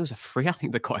I think it was a free. I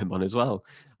think they got him on as well,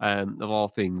 of all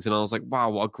things. And I was like, wow,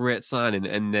 what a great signing.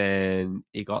 And then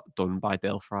he got done by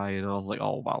Dale Fry, and I was like,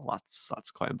 oh wow,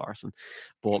 that's quite embarrassing.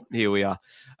 But here we are.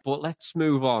 But let's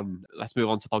move on. Let's move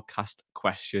on to podcast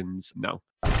questions now.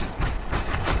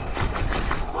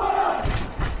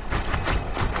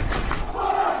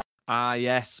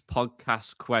 Yes,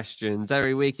 podcast questions.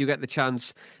 Every week you get the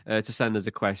chance to send us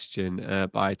a question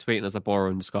by tweeting us at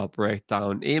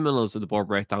Boro_breakdown, email us at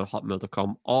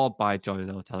theboroughtbreakdown@hotmail.com, or by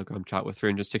joining our Telegram chat with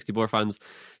 360 Boro fans,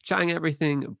 chatting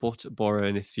everything but Boro.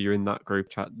 And if you're in that group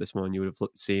chat this morning, you would have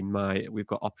seen we've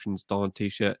got Options Dawn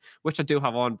t-shirt, which I do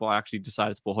have on, but I actually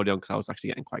decided to put a hoodie on because I was actually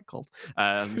getting quite cold.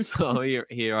 So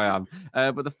here I am.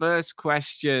 But the first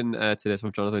question to this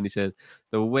from Jonathan, he says,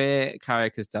 the way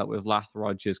Carrick has dealt with Lath,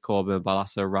 Rogers, Corbyn,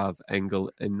 Balassa, Rav,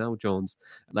 Engel, and now Jones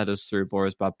led us through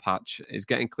Boro's bad patch, is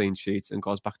getting clean sheets and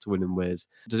goes back to winning ways.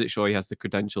 Does it show he has the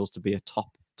credentials to be a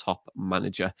top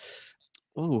manager?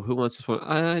 Oh, who wants this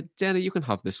one? Dana, you can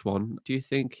have this one. Do you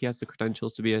think he has the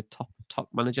credentials to be a top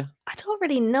manager? I don't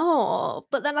really know.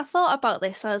 But then I thought about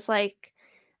this. I was like,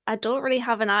 I don't really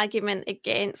have an argument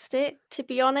against it, to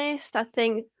be honest. I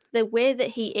think the way that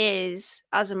he is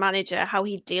as a manager, how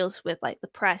he deals with like the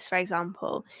press, for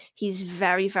example, he's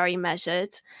very, very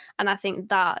measured. And I think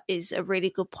that is a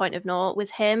really good point of note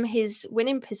with him. His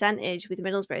winning percentage with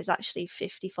Middlesbrough is actually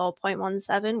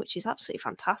 54.17, which is absolutely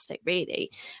fantastic,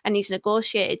 really. And he's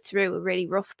negotiated through a really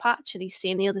rough patch and he's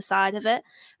seen the other side of it.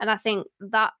 And I think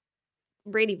that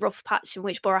really rough patch in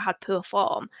which Boro had poor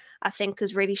form, I think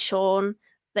has really shown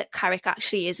that Carrick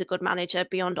actually is a good manager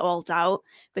beyond all doubt,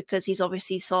 because he's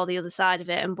obviously saw the other side of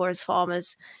it and Boro's form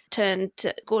has turned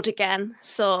to good again.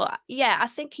 So yeah, I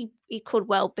think he could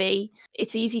well be.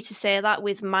 It's easy to say that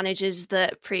with managers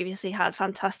that previously had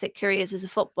fantastic careers as a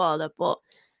footballer, but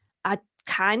I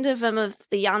kind of am of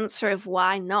the answer of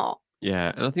why not.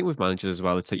 Yeah, and I think with managers as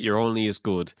well, it's like you're only as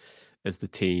good as the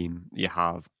team you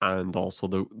have and also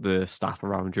the staff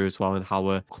around you as well and how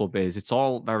a club is. It's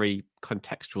all very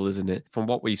contextual, isn't it? From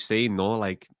what we've seen, though,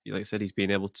 like I said, he's been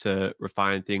able to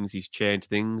refine things, he's changed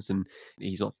things, and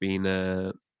he's not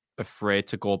been afraid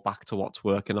to go back to what's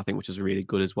working, I think, which is really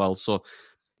good as well. So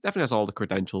definitely has all the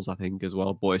credentials, I think, as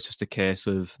well. But it's just a case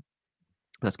of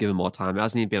let's give him more time. It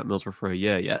hasn't even been at Middlesbrough for a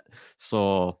year yet.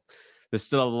 So there's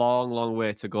still a long, long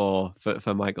way to go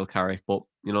for Michael Carrick, but,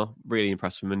 really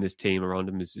impressed with him and his team around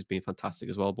him has been fantastic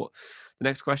as well. But the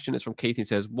next question is from Keith. He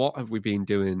says, what have we been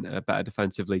doing better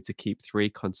defensively to keep 3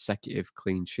 consecutive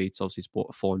clean sheets? Obviously, it's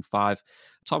bought 4 and 5.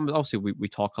 Tom, obviously, we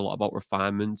talk a lot about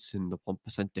refinements and the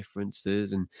 1%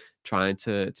 differences and trying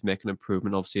to make an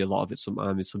improvement. Obviously, a lot of it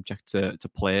sometimes is subject to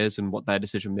players and what their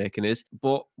decision-making is.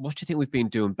 But what do you think we've been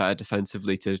doing better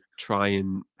defensively to try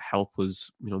and help us,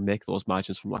 make those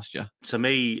margins from last year? To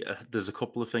me, there's a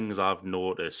couple of things I've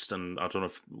noticed, and I don't know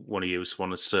if one of you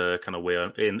wants to kind of weigh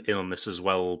in on this as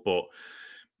well, but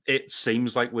it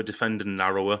seems like we're defending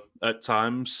narrower at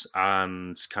times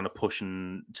and kind of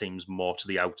pushing teams more to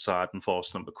the outside and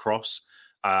forcing them to cross.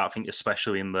 I think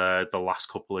especially in the last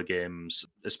couple of games,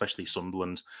 especially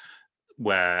Sunderland,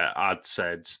 where I'd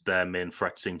said their main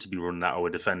threat seemed to be running at our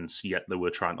defence, yet they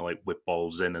were trying to whip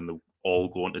balls in and they're all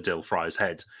going to Dale Fry's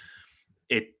head.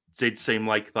 It did seem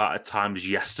like that at times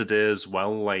yesterday as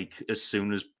well. Like as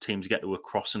soon as teams get to a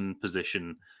crossing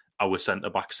position, our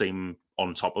centre-back seem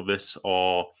on top of it.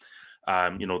 Or,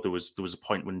 there was a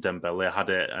point when Dembele had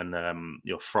it and,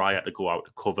 Fry had to go out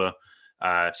to cover.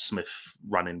 Smith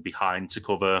ran in behind to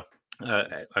cover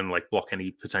and block any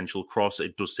potential cross.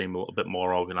 It does seem a little bit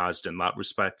more organised in that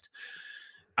respect.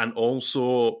 And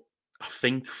also, I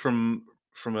think from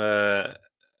a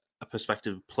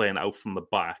perspective of playing out from the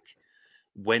back,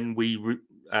 when we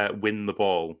win the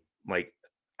ball,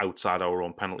 outside our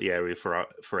own penalty area,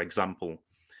 for example,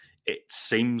 it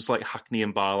seems like Hackney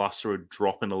and Barlaser are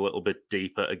dropping a little bit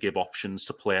deeper to give options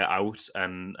to play it out,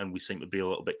 and we seem to be a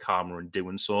little bit calmer in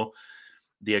doing so.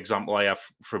 The example I have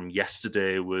from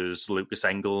yesterday was Lucas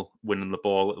Engel winning the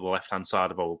ball at the left-hand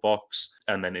side of our box,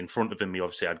 and then in front of him, he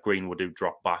obviously had Greenwood who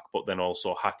dropped back, but then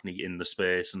also Hackney in the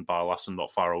space and Barlaser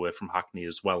not far away from Hackney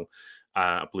as well.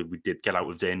 I believe we did get out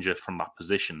of danger from that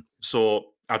position. So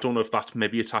I don't know if that's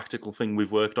maybe a tactical thing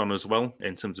we've worked on as well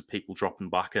in terms of people dropping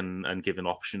back and giving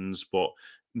options, but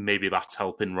maybe that's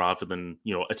helping rather than,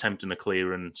 attempting a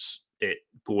clearance, it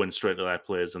going straight to their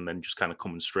players and then just kind of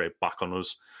coming straight back on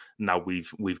us. Now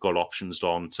we've got options,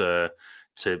 Dawn, to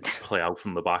play out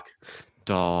from the back.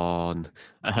 Dawn.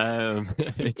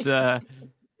 It's yeah,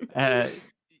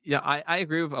 I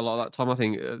agree with a lot of that, Tom. I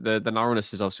think the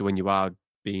narrowness is obviously when you are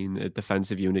being a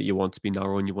defensive unit, you want to be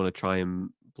narrow and you want to try and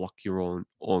block your own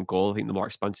goal. I think the more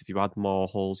expansive you add, the more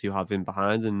holes you have in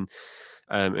behind and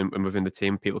within the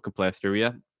team, people can play through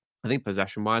you. I think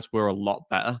possession-wise, we're a lot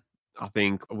better. I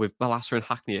think with Barlaser and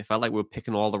Hackney, it felt like we were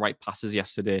picking all the right passes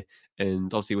yesterday.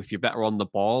 And obviously, if you're better on the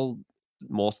ball,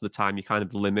 most of the time you kind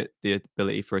of limit the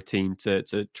ability for a team to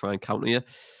try and counter you.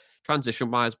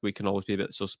 Transition-wise, we can always be a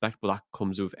bit suspect, but that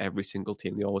comes with every single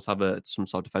team. They always have some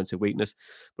sort of defensive weakness.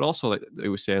 But also, like they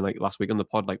were saying last week on the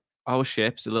pod, our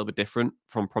shape's a little bit different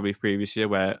from probably previous year,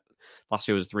 where last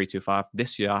year was 3-2-5.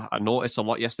 This year, I noticed a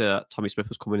lot yesterday that Tommy Smith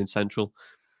was coming in central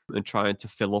and trying to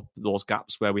fill up those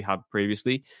gaps where we had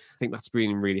previously. I think that's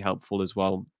been really helpful as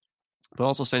well. But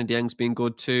also, Seny Dieng's been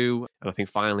good too. And I think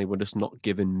finally, we're just not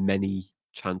given many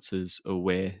chances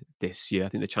away this year. I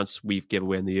think the chances we've given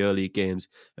away in the early games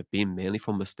have been mainly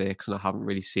from mistakes, and I haven't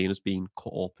really seen us being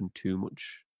cut open too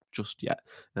much just yet.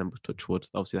 But touch wood,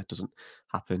 obviously that doesn't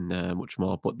happen much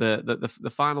more. But the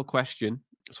final question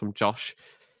is from Josh,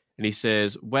 and he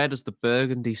says, where does the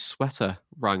burgundy sweater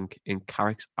rank in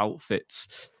Carrick's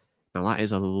outfits? Now, that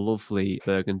is a lovely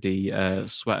burgundy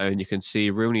sweater, and you can see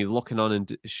Rooney looking on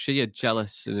and sheer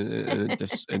jealous and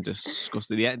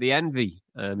disgusted. The envy.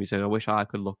 He's saying, I wish I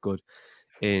could look good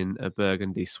in a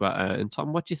burgundy sweater. And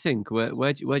Tom, what do you think?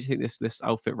 Where do you think this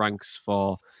outfit ranks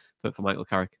for Michael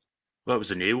Carrick? Well, it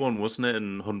was a new one, wasn't it?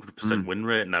 And 100% win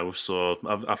rate now. So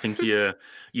I think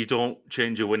you don't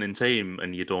change your winning team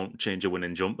and you don't change your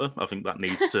winning jumper. I think that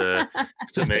needs to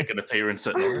make an appearance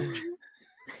at Norwich.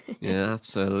 Yeah,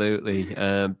 absolutely.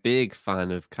 Big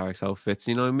fan of Carrick's outfits.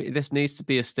 This needs to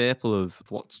be a staple of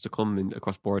what's to come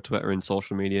across Boro Twitter and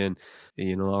social media. And,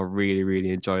 I really,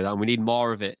 really enjoy that. And we need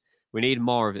more of it. We need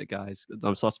more of it, guys.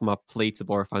 So that's my plea to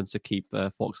Boro fans to keep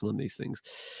focusing on these things.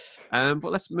 But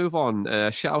let's move on.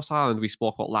 Shithouse Island, we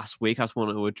spoke about last week. I just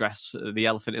wanted to address the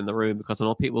elephant in the room because I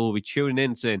know people will be tuning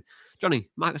in saying, Johnny,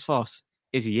 Marcus Forss,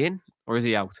 is he in or is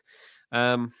he out?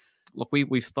 look,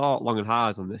 we've thought long and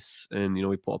hard on this, and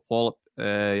we put a poll up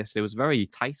yesterday. It was very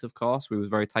tight, of course. It was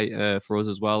very tight for us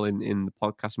as well in the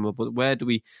podcast. But where do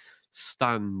we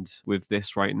stand with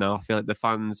this right now? I feel like the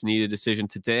fans need a decision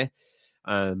today.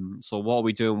 So what are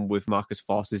we doing with Marcus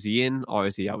Forss? Is he in or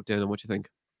is he out, Dana? What do you think?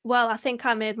 Well, I think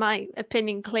I made my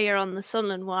opinion clear on the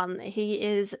Sunderland one. He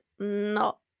is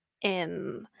not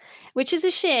in, which is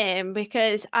a shame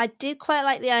because I did quite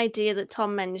like the idea that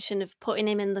Tom mentioned of putting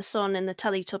him in the sun in the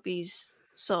Teletubbies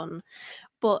sun.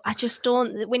 But I just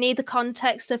don't, we need the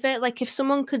context of it. Like if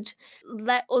someone could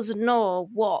let us know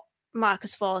what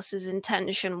Marcus Forss's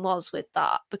intention was with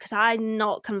that, because I'm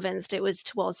not convinced it was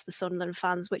towards the Sunderland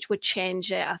fans, which would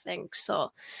change it, I think.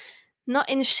 So not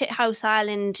in Shithouse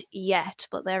Island yet,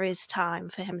 but there is time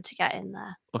for him to get in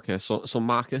there. Okay, so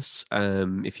Marcus,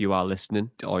 if you are listening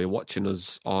or you're watching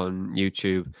us on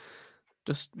YouTube,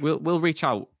 just we'll reach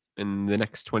out in the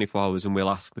next 24 hours and we'll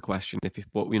ask the question.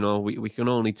 But we can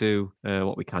only do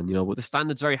what we can, But the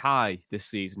standard's very high this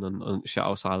season on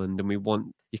Shithouse Island,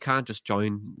 and you can't just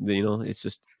join. It's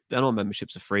just I know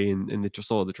memberships are free and they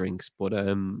just all the drinks, but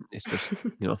it's just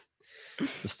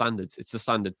it's the standards. It's the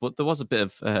standard. But there was a bit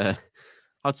of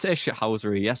I'd say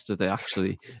shithousery yesterday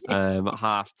actually at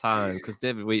half time because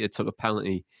David Wheater took a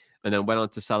penalty and then went on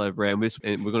to celebrate. And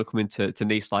we're going to come into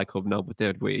Nice Light Club now, but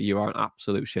David Wheater, you are an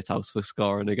absolute shithouse for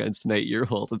scoring against an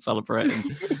 8-year-old and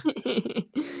celebrating.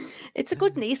 It's a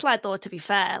good knee slide, though, to be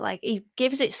fair. Like, he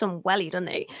gives it some welly, doesn't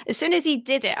he? As soon as he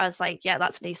did it, I was like, yeah,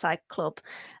 that's Nice Light Club.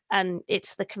 And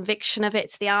it's the conviction of it.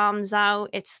 It's the arms out.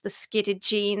 It's the skidded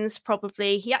jeans,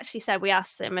 probably. He actually said, we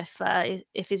asked him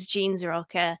if his jeans are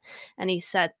okay. And he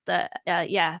said that,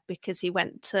 yeah, because he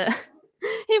went to...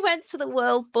 He went to the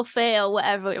World Buffet or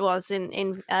whatever it was in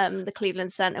the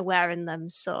Cleveland Center wearing them.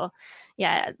 So,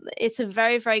 yeah, it's a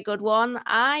very, very good one.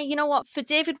 You know what, for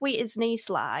David Wheater's knee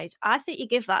slide, I think you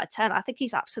give that a 10. I think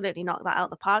he's absolutely knocked that out of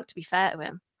the park, to be fair to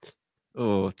him.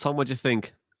 Oh, Tom, what do you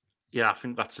think? Yeah, I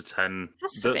think that's a 10.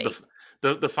 Has to be.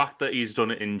 The fact that he's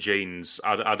done it in jeans,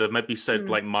 I'd have maybe said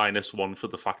like -1 for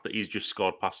the fact that he's just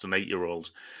scored past an 8-year-old,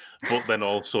 but then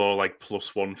also like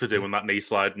 +1 for doing that knee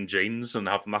slide in jeans and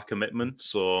having that commitment.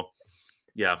 So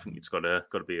yeah, I think it's got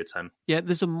to be a 10. Yeah,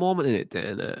 there's a moment in it,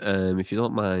 Dana, if you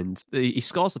don't mind. He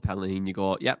scores the penalty and you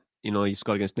go, yep, he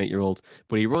scored against an 8-year-old,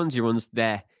 but he runs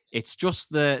there. It's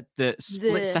just the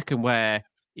split second where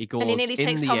he goes, and he nearly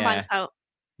takes Tom Banks out.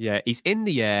 Yeah, he's in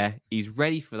the air, he's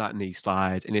ready for that knee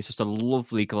slide, and it's just a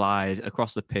lovely glide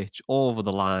across the pitch, over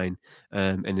the line,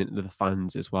 and into the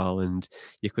fans as well. And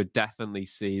you could definitely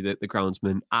see that the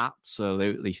groundsman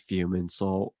absolutely fuming.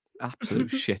 So, absolute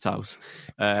shithouse.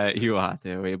 You are,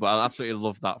 dear. But I absolutely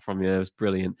love that from you. It was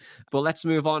brilliant. But let's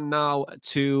move on now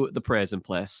to the praising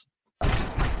place.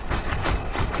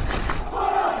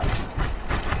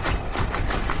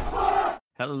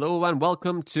 Hello and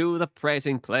welcome to the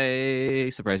Praising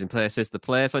Place. The Praising Place is the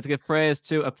place where to give praise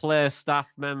to a player, staff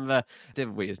member,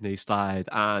 David Wheater's knee slide,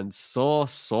 and so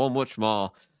much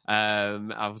more.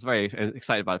 I was very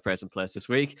excited about the Praising Place this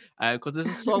week because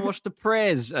there's so much to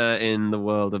praise in the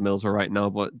world of Middlesbrough right now.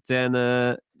 But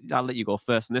Dana, I'll let you go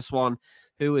first on this one.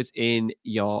 Who is in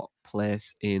your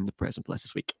place in the Praising Place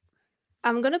this week?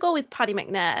 I'm going to go with Paddy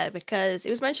McNair because it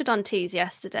was mentioned on Tees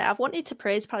yesterday. I've wanted to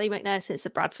praise Paddy McNair since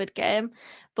the Bradford game,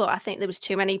 but I think there was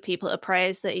too many people to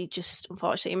praise that he just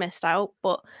unfortunately missed out.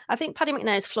 But I think Paddy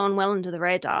McNair has flown well under the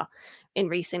radar in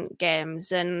recent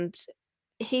games, and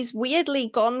he's weirdly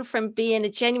gone from being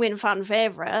a genuine fan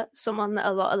favourite, someone that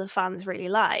a lot of the fans really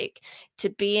like, to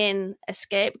being a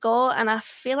scapegoat. And I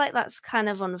feel like that's kind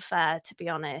of unfair, to be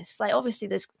honest. Like, obviously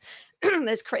there's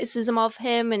there's criticism of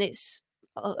him, and it's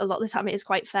a lot of the time it is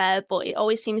quite fair, but it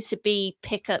always seems to be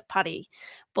pick at Paddy.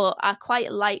 But I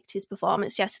quite liked his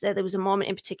performance yesterday. There was a moment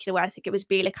in particular where I think it was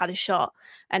Bielik had a shot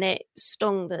and it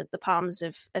stung the palms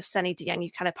of Seny Dieng.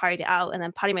 You kind of parried it out, and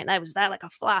then Paddy McNair was there like a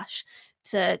flash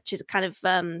to kind of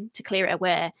to clear it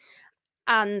away.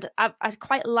 And I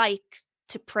quite like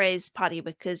to praise Paddy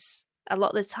because a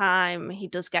lot of the time he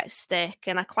does get stick,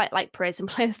 and I quite like praising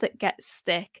players that get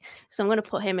stick. So I'm going to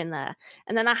put him in there.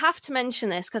 And then I have to mention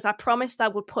this because I promised I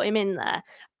would put him in there.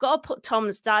 I've got to put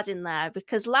Tom's dad in there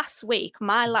because last week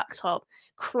my laptop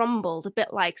crumbled a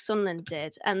bit like Sunderland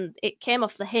did, and it came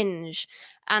off the hinge,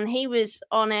 and he was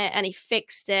on it and he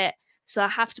fixed it. So I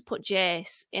have to put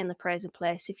Jace in the praising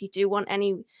place. If you do want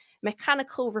any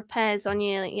mechanical repairs on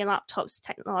your laptops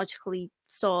technologically,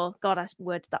 so God, I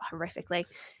worded that horrifically,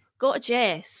 go to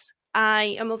Jace.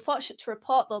 I am unfortunate to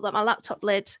report, though, that my laptop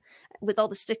lid with all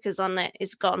the stickers on it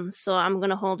is gone, so I'm going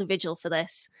to hold a vigil for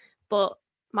this. But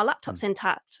my laptop's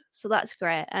intact, so that's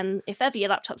great. And if ever your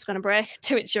laptop's going to break,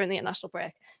 do it during the international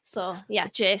break. So yeah,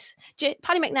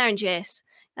 Paddy McNair and Jace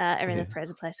are in the praise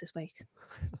and place this week.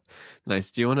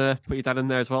 Nice. Do you want to put your dad in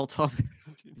there as well, Tom?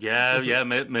 Yeah,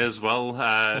 may as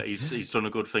well. He's done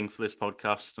a good thing for this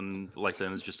podcast, and like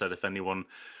Dennis just said, if anyone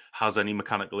has any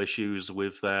mechanical issues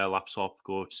with their laptop,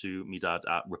 go to me dad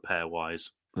at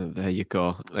RepairWise. There you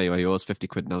go. Anyway, yours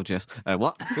 £50 now, Jess.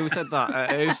 What? Who said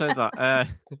that? Who said that?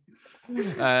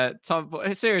 Tom,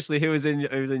 but seriously, who was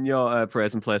in your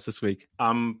praise and place this week?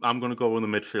 I'm going to go in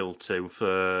the midfield too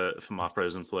for my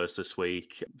praise and place this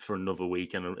week for another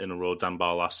week in a row. Dan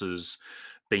Barlass has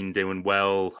been doing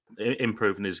well,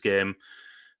 improving his game.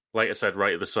 Like I said,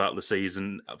 right at the start of the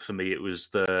season, for me, it was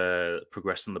the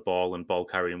progressing the ball and ball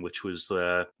carrying, which was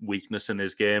the weakness in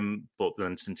his game. But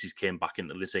then since he's came back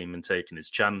into the team and taken his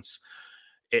chance,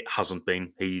 it hasn't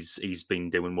been. He's been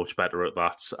doing much better at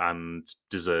that and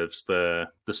deserves the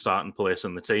starting place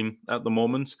in the team at the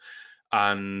moment.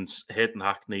 And Hayden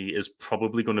Hackney is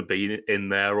probably going to be in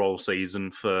there all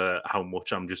season for how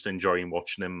much I'm just enjoying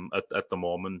watching him at the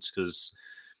moment, because...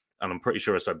 And I'm pretty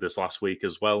sure I said this last week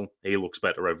as well. He looks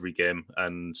better every game,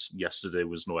 and yesterday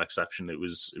was no exception. It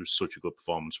was such a good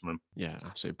performance from him. Yeah,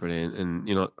 absolutely brilliant.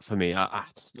 And for me, I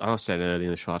was saying earlier in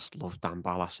the show, I just love Dan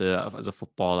Barlass as a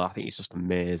footballer. I think he's just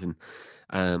amazing.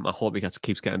 I hope he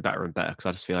keeps getting better and better, because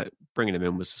I just feel like bringing him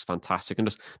in was just fantastic. And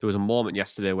there was a moment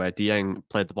yesterday where Dieng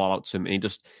played the ball out to him, and he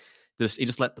just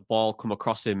let the ball come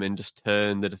across him and just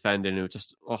turn the defender, and it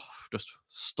was just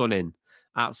stunning.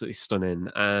 Absolutely stunning.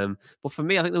 But for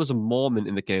me, I think there was a moment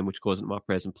in the game which goes into my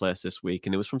praise and place this week,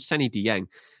 and it was from Seny Dieng.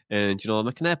 And,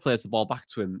 McNair plays the ball back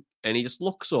to him, and he just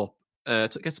looks up,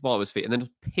 gets the ball at his feet, and then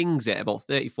just pings it about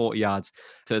 30, 40 yards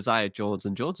to Isaiah Jones.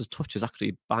 And Jones's touch is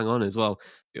actually bang on as well.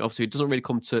 Obviously, it doesn't really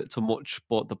come to much,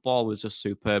 but the ball was just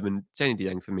superb. And Seny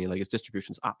Dieng, for me, his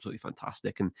distribution's absolutely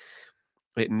fantastic. And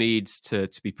it needs to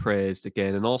be praised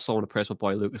again. And also I want to praise my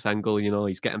boy Lucas Engel.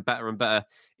 He's getting better and better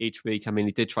each week. I mean,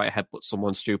 he did try to headbutt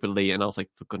someone stupidly, and I was like,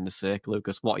 for goodness sake,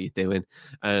 Lucas, what are you doing?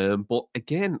 But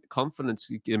again,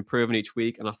 confidence improving each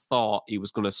week, and I thought he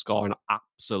was going to score an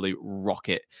absolute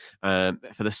rocket for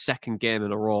the second game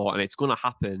in a row, and it's going to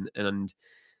happen, and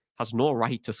has no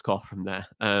right to score from there.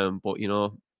 But,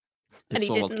 and he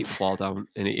didn't. Keep the ball down.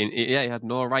 And he had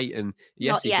no right. And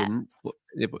yes, he didn't. But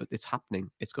it's happening.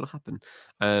 It's going to happen.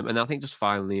 And I think just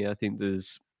finally, I think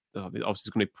there's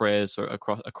obviously going to be praise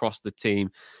across the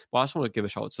team. But I just want to give a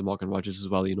shout out to Morgan Rogers as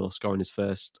well, scoring his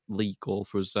first league goal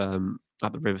for us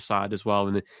at the Riverside as well.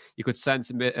 And you could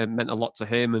sense it meant a lot to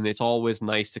him. And it's always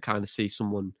nice to kind of see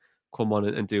someone come on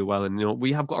and do well. And,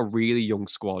 we have got a really young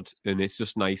squad, and it's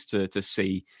just nice to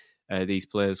see these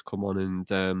players come on. And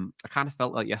I kind of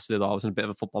felt like yesterday that I was in a bit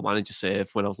of a Football Manager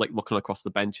save when I was looking across the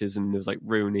benches, and there was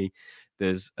Rooney,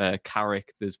 there's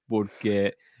Carrick, there's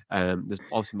Woodgate, there's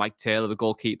obviously Mike Taylor, the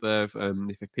goalkeeper,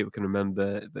 if people can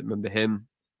remember him.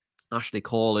 Ashley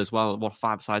Cole as well. What a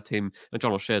five-side team. And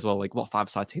John O'Shea as well. What a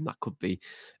five-side team that could be.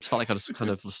 Just felt like I just kind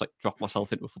of dropped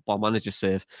myself into a Football Manager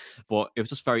save. But it was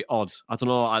just very odd. I don't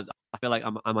know. I feel like,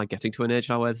 am I getting to an age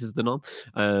now where this is the norm?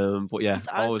 But yeah,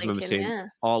 I always remember seeing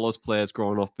all those players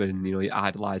growing up, and, you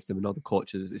idolised them, and all the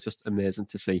coaches. It's just amazing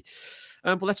to see.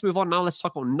 But let's move on now. Let's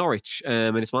talk about Norwich.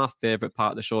 And it's my favourite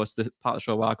part of the show. It's the part of the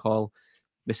show where I call...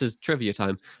 This is trivia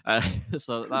time.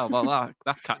 So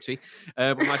that's catchy.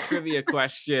 But my trivia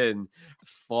question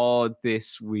for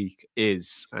this week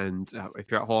is, and if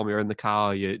you're at home, you're in the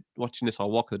car, you're watching this or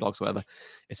walking the dogs, whatever,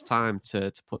 it's time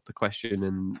to put the question,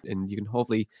 and you can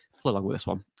hopefully play along with this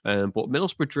one. But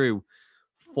Middlesbrough drew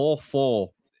 4-4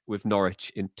 with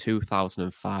Norwich in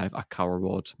 2005 at Carrow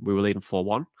Road. We were leading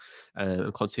 4-1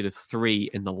 and conceded 3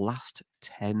 in the last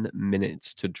 10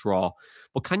 minutes to draw.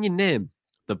 But can you name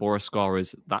the Borough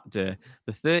scorers that day?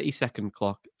 The 30-second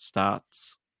clock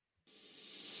starts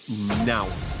now.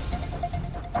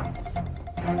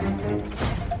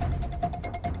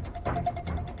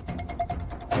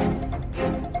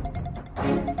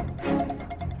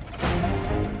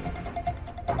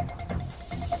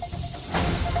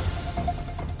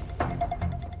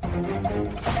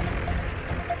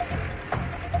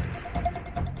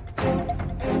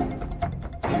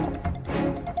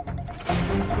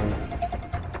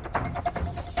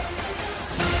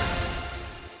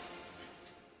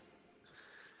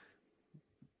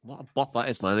 What a bop that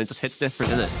is, man. It just hits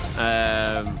different, isn't it?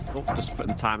 Just putting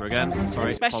the timer again. Sorry.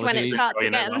 Especially when it starts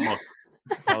again.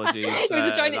 Apologies. He was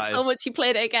enjoying it so much he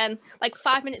played it again.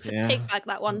 5 minutes of kickback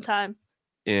that one time.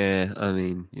 Yeah, I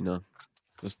mean,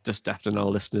 just after our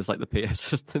listeners like the PS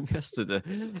system yesterday.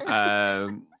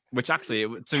 Which actually,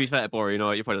 to be fair, Bora,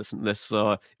 you probably listen to this,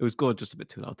 so it was good, just a bit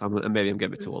too loud. And maybe I'm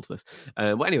getting a bit too old for this.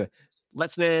 But anyway,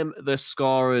 let's name the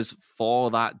scorers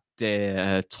for that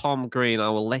day. Tom Green, I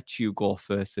will let you go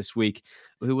first this week.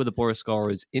 Who were the Bora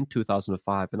scorers in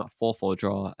 2005 in that 4-4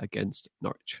 draw against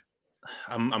Norwich?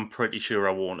 I'm pretty sure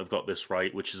I won't have got this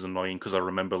right, which is annoying because I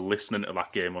remember listening to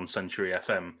that game on Century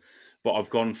FM. But I've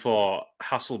gone for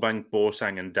Hasselbank,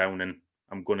 Boateng and Downing.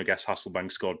 I'm going to guess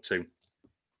Hasselbank scored 2.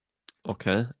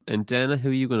 Okay. And Dana, who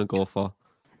are you going to go for?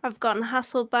 I've gotten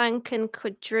Hasselbank and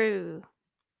Quadru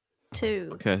 2.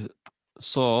 Okay.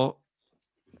 So,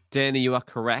 Dana, you are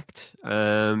correct.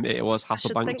 It was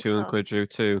Hasselbank 2 and Quadru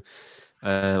 2.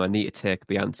 I need to take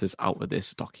the answers out of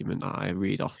this document I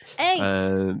read off. Hey,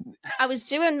 I was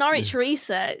doing Norwich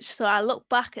research, so I looked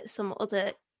back at some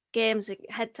other games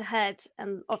head to head,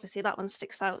 and obviously that one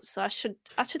sticks out. So I should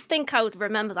think I would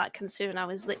remember that, considering I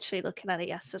was literally looking at it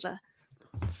yesterday.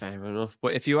 Fair enough.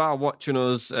 But if you are watching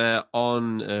us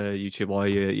on YouTube or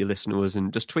you listen to us,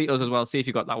 and just tweet us as well, see if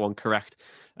you got that one correct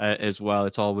as well.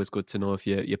 It's always good to know if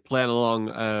you're playing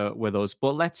along with us.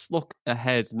 But let's look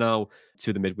ahead now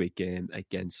to the midweek game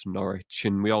against Norwich.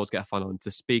 And we always get a fan on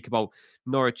to speak about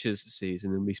Norwich's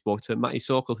season. And we spoke to Matty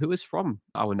Sokol, who is from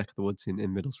our neck of the woods in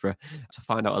Middlesbrough, to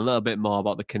find out a little bit more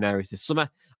about the Canaries this summer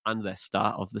and their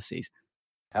start of the season.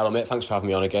 Hello, mate. Thanks for having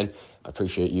me on again. I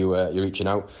appreciate you reaching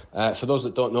out. For those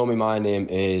that don't know me, my name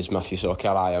is Matthew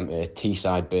Sokol. I am a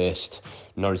Teesside-based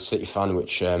Norwich City fan,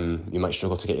 which you might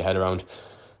struggle to get your head around.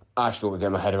 I struggle to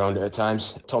get my head around it at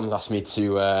times. Tom's asked me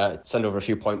to send over a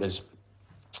few pointers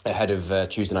ahead of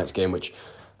Tuesday night's game, which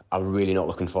I'm really not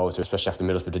looking forward to, especially after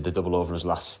Middlesbrough did the double over us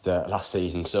last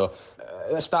season. So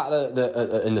let's start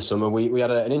in the summer. We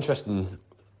had an interesting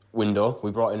window.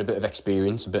 We brought in a bit of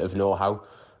experience, a bit of know-how.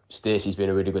 Stacey's been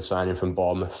a really good signing from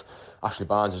Bournemouth. Ashley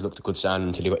Barnes has looked a good signing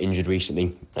until he got injured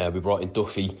recently. We brought in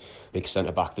Duffy, big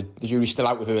centre-back. The jury's still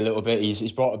out with him a little bit.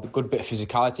 He's brought a good bit of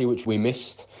physicality, which we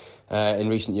missed in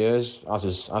recent years, as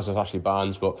has Ashley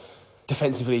Barnes. But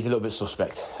defensively, he's a little bit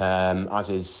suspect, as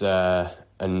is...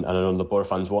 And I know the Borough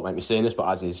fans won't like me saying this, but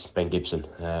as is Ben Gibson,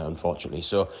 unfortunately.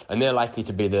 So, and they're likely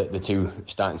to be the two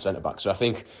starting centre-backs. So I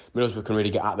think Middlesbrough can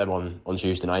really get at them on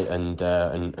Tuesday night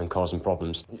and cause some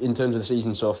problems. In terms of the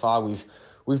season so far,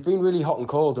 we've been really hot and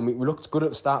cold, and we looked good at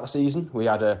the start of the season. We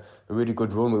had a really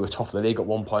good run. We were top of the league at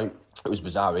one point. It was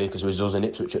bizarre, really, because it was us and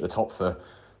Ipswich at the top for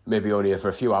maybe only for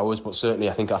a few hours, but certainly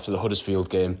I think after the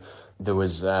Huddersfield game, there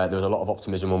was a lot of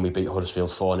optimism when we beat Huddersfield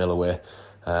 4-0 away.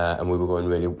 And we were going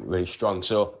really, really strong.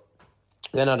 So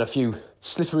then had a few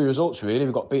slippery results, really.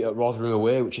 We got beat at Rotherham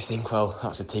away, which you think, well,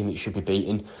 that's a team that you should be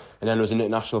beating. And then there was an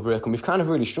international break, and we've kind of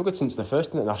really struggled since the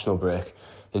first international break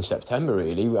in September,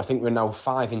 really. I think we're now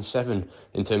 5-7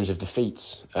 in terms of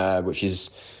defeats, which is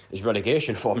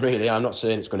relegation form, really. I'm not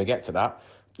saying it's going to get to that.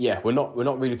 Yeah, we're not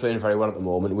really playing very well at the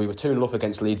moment. We were 2-0 up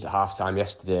against Leeds at half-time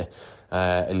yesterday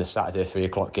in the Saturday 3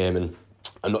 o'clock game, and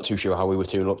I'm not too sure how we were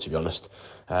 2-0 up, to be honest.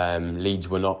 Leeds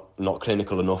were not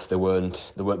clinical enough. They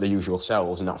weren't the usual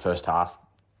selves in that first half.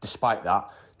 Despite that,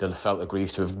 they'll have felt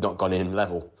aggrieved to have not gone in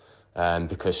level,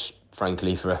 because,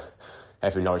 frankly, for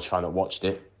every Norwich fan that watched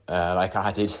it, like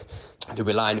I did, they'd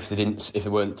be lying if they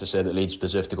weren't to say that Leeds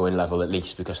deserved to go in level, at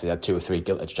least because they had 2 or 3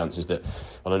 gilt-edged chances that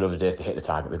on another day, if they hit the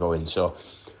target, they go in. So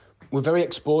we're very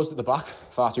exposed at the back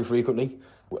far too frequently.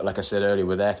 Like I said earlier,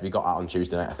 we're there to be got at on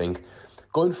Tuesday night, I think.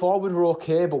 Going forward, we're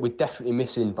okay, but we're definitely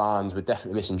missing Barnes. We're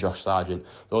definitely missing Josh Sargent.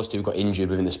 Those two got injured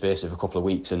within the space of a couple of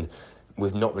weeks, and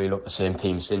we've not really looked the same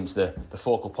team since. The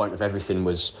focal point of everything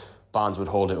was Barnes would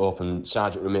hold it up and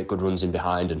Sargent would make good runs in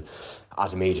behind, and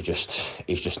Adam Eder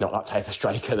he's just not that type of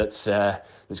striker that's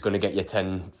going to get you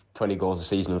 10, 20 goals a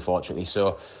season, unfortunately.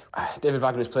 So David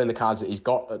Wagner's playing the cards that he's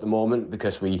got at the moment,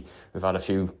 because we've had a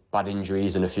few bad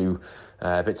injuries and a few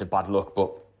bits of bad luck,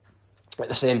 but at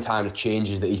the same time, the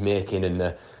changes that he's making and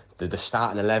the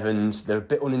starting 11s, they're a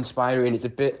bit uninspiring. It's a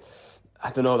bit, I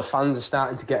don't know, the fans are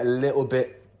starting to get a little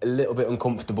bit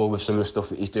uncomfortable with some of the stuff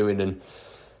that he's doing, and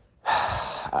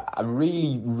I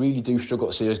really, really do struggle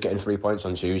to see us getting 3 points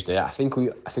on Tuesday. I think we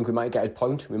might get a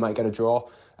point, we might get a draw,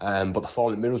 but the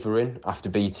form that Middlesbrough were in after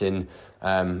beating,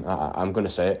 I'm going to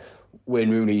say it,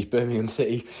 Wayne Rooney's Birmingham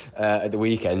City at the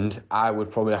weekend, I would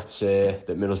probably have to say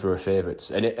that Middlesbrough are favourites,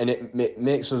 and it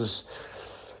makes us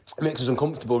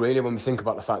uncomfortable, really, when we think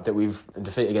about the fact that we've a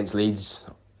defeat against Leeds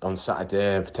on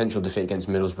Saturday, a potential defeat against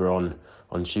Middlesbrough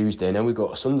on Tuesday, and then we've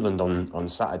got Sunderland on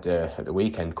Saturday at the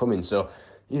weekend coming. So,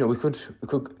 you know, we could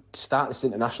start this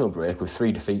international break with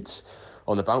 3 defeats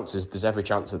on the bounces. There's every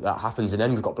chance that happens, and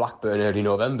then we've got Blackburn early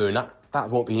November, and that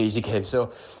won't be an easy game.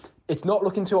 So It's not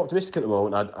looking too optimistic at the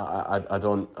moment. I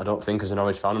don't think, as a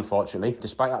Norwich fan, unfortunately.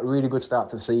 Despite that really good start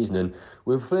to the season, and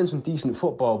we were playing some decent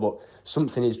football, but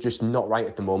something is just not right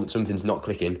at the moment. Something's not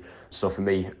clicking. So for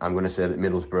me, I'm going to say that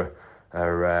Middlesbrough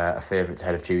are a favourite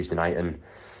ahead of Tuesday night, and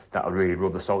that'll really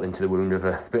rub the salt into the wound of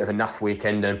a bit of a naff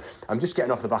weekend. And I'm just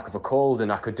getting off the back of a cold,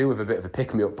 and I could do with a bit of a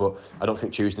pick-me-up, but I don't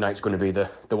think Tuesday night's going to be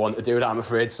the one to do that, I'm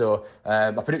afraid. So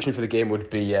my prediction for the game would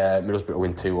be Middlesbrough to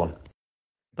win 2-1.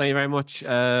 Thank you very much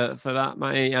for that,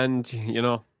 Matty. And, you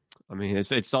know, I mean,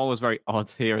 it's always very odd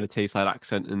hearing a Teesside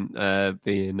accent and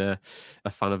being a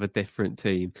fan of a different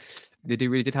team. They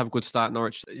really did have a good start,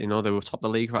 Norwich. You know, they were top of the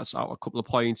league at a couple of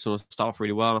points, and start off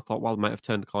really well. I thought, well, they might have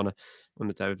turned the corner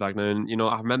under David Wagner. And, you know,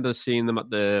 I remember seeing them at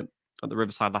the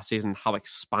Riverside last season, how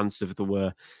expansive they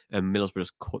were, and Middlesbrough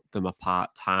just cut them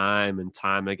apart time and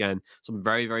time again. So I'm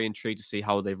very, very intrigued to see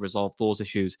how they've resolved those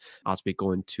issues as we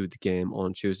go into the game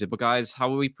on Tuesday. But guys,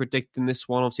 how are we predicting this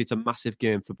one? Obviously, it's a massive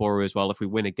game for Borough as well. If we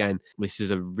win again, this is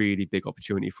a really big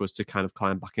opportunity for us to kind of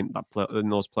climb back in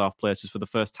those playoff places for the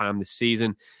first time this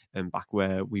season, and back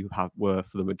where we were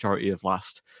for the majority of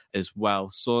last as well.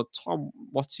 So, Tom,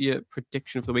 what's your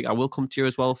prediction for the week? I will come to you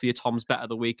as well for your Tom's Bet of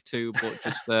the Week too, but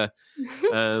just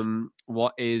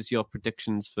what is your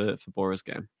predictions for Borough's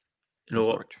game? You know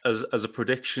what? As a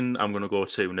prediction, I'm going to go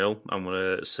 2-0. I'm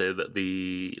going to say that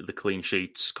the clean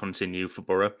sheets continue for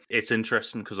Borough. It's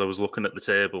interesting because I was looking at the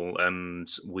table, and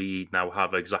we now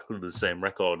have exactly the same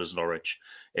record as Norwich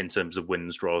in terms of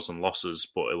wins, draws and losses,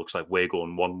 but it looks like we're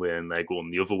going one way and they're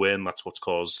going the other way, and that's what's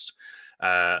caused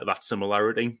that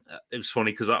similarity. It was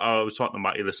funny because I was talking to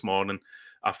Matty this morning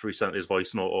after he sent his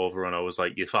voice note over, and I was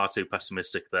like, you're far too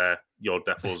pessimistic there. Your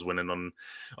Defos winning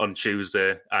on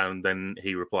Tuesday. And then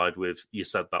he replied with, you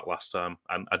said that last time.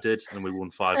 And I did, and we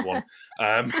won 5-1.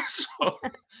 So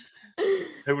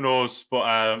who knows?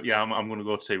 But yeah, I'm going to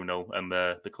go 2-0, and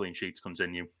the clean sheets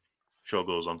continue. Show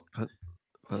goes on.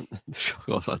 Show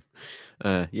goes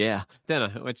on. Yeah.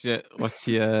 Dana, what's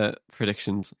your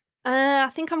predictions? I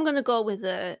think I'm going to go with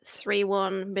a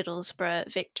 3-1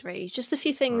 Middlesbrough victory. Just a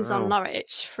few things on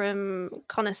Norwich from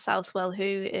Connor Southwell, who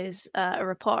is a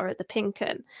reporter at the Pink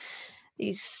 'Un.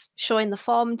 He's showing the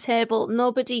form table.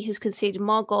 Nobody has conceded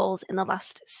more goals in the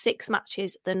last 6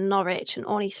 matches than Norwich, and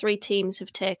only 3 teams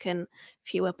have taken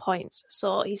fewer points.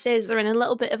 So he says they're in a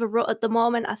little bit of a rut at the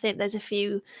moment. I think there's a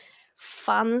few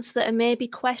fans that are maybe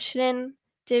questioning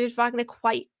David Wagner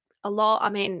quite a lot. I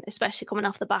mean, especially coming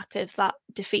off the back of that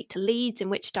defeat to Leeds,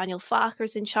 in which Daniel Farke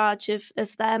is in charge of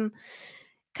them.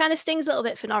 Kind of stings a little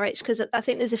bit for Norwich, because I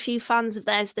think there's a few fans of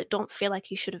theirs that don't feel like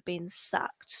he should have been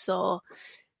sacked. So,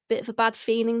 bit of a bad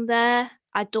feeling there.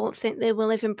 I don't think they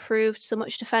will have improved so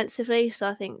much defensively. So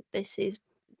I think this is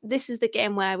the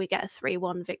game where we get a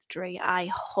 3-1 victory, I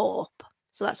hope.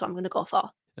 So that's what I'm going to go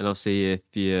for. And obviously, if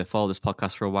you follow this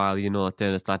podcast for a while, you know that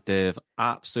Dana's dad Dave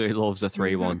absolutely loves a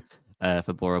 3-1.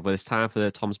 For Borough, but it's time for the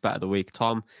Tom's Bet of the Week.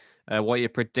 Tom, what are you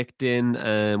predicting,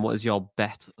 and what is your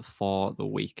bet for the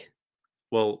week?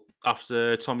 Well,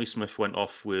 after Tommy Smith went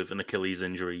off with an Achilles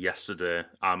injury yesterday,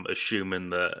 I'm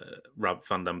assuming that Rab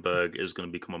van den Berg is going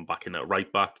to be coming back in at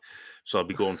right back, so I'll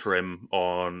be going for him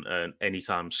on an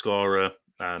anytime scorer,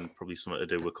 and probably something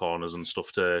to do with corners and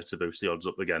stuff to boost the odds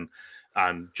up again.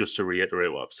 And just to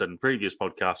reiterate what I've said in previous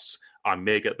podcasts, I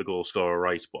may get the goal scorer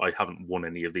right, but I haven't won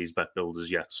any of these bet builders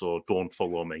yet, so don't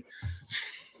follow me.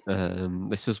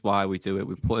 This is why we do it.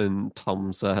 We put in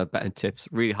Tom's betting tips,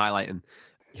 really highlighting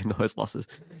his losses.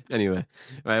 Anyway,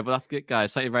 right, but that's good,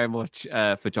 guys. Thank you very much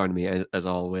for joining me, as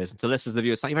always. And to listeners, the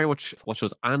viewers, thank you very much for watching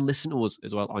us and listen to us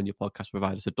as well on your podcast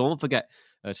provider. So don't forget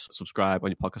to subscribe on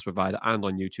your podcast provider and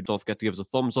on YouTube. Don't forget to give us a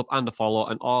thumbs up and a follow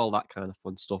and all that kind of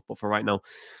fun stuff. But for right now,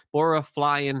 Borough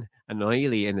flying and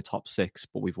nearly in the top 6,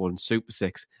 but we've won Super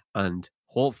 6, and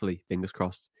hopefully, fingers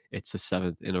crossed, it's the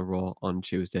 7th in a row on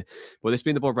Tuesday. But this has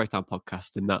been the Borough Breakdown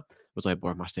podcast, and that was our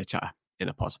Borough Matchday Chatter in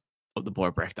a pod of the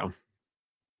Borough Breakdown.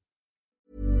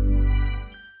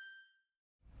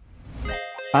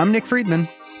 I'm Nick Friedman.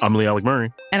 I'm Lee Alec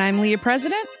Murray. And I'm Leah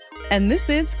President. And this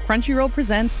is Crunchyroll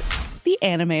Presents The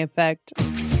Anime Effect.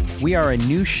 We are a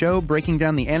new show breaking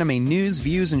down the anime news,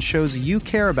 views, and shows you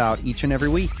care about each and every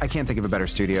week. I can't think of a better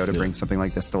studio to bring something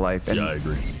like this to life. And I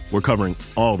agree. We're covering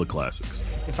all the classics.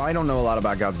 If I don't know a lot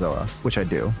about Godzilla, which I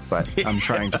do, but I'm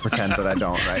trying to pretend that I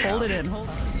don't right Hold it in.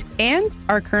 And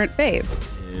our current faves.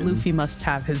 Luffy must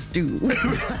have his due.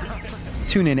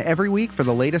 Tune in every week for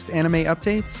the latest anime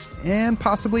updates and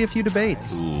possibly a few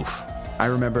debates. Oof. I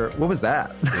remember, what was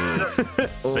that?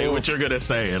 Say what you're going to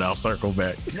say and I'll circle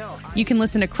back. You can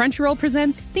listen to Crunchyroll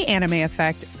Presents The Anime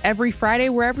Effect every Friday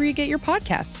wherever you get your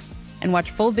podcasts, and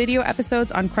watch full video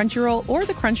episodes on Crunchyroll or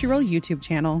the Crunchyroll YouTube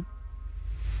channel.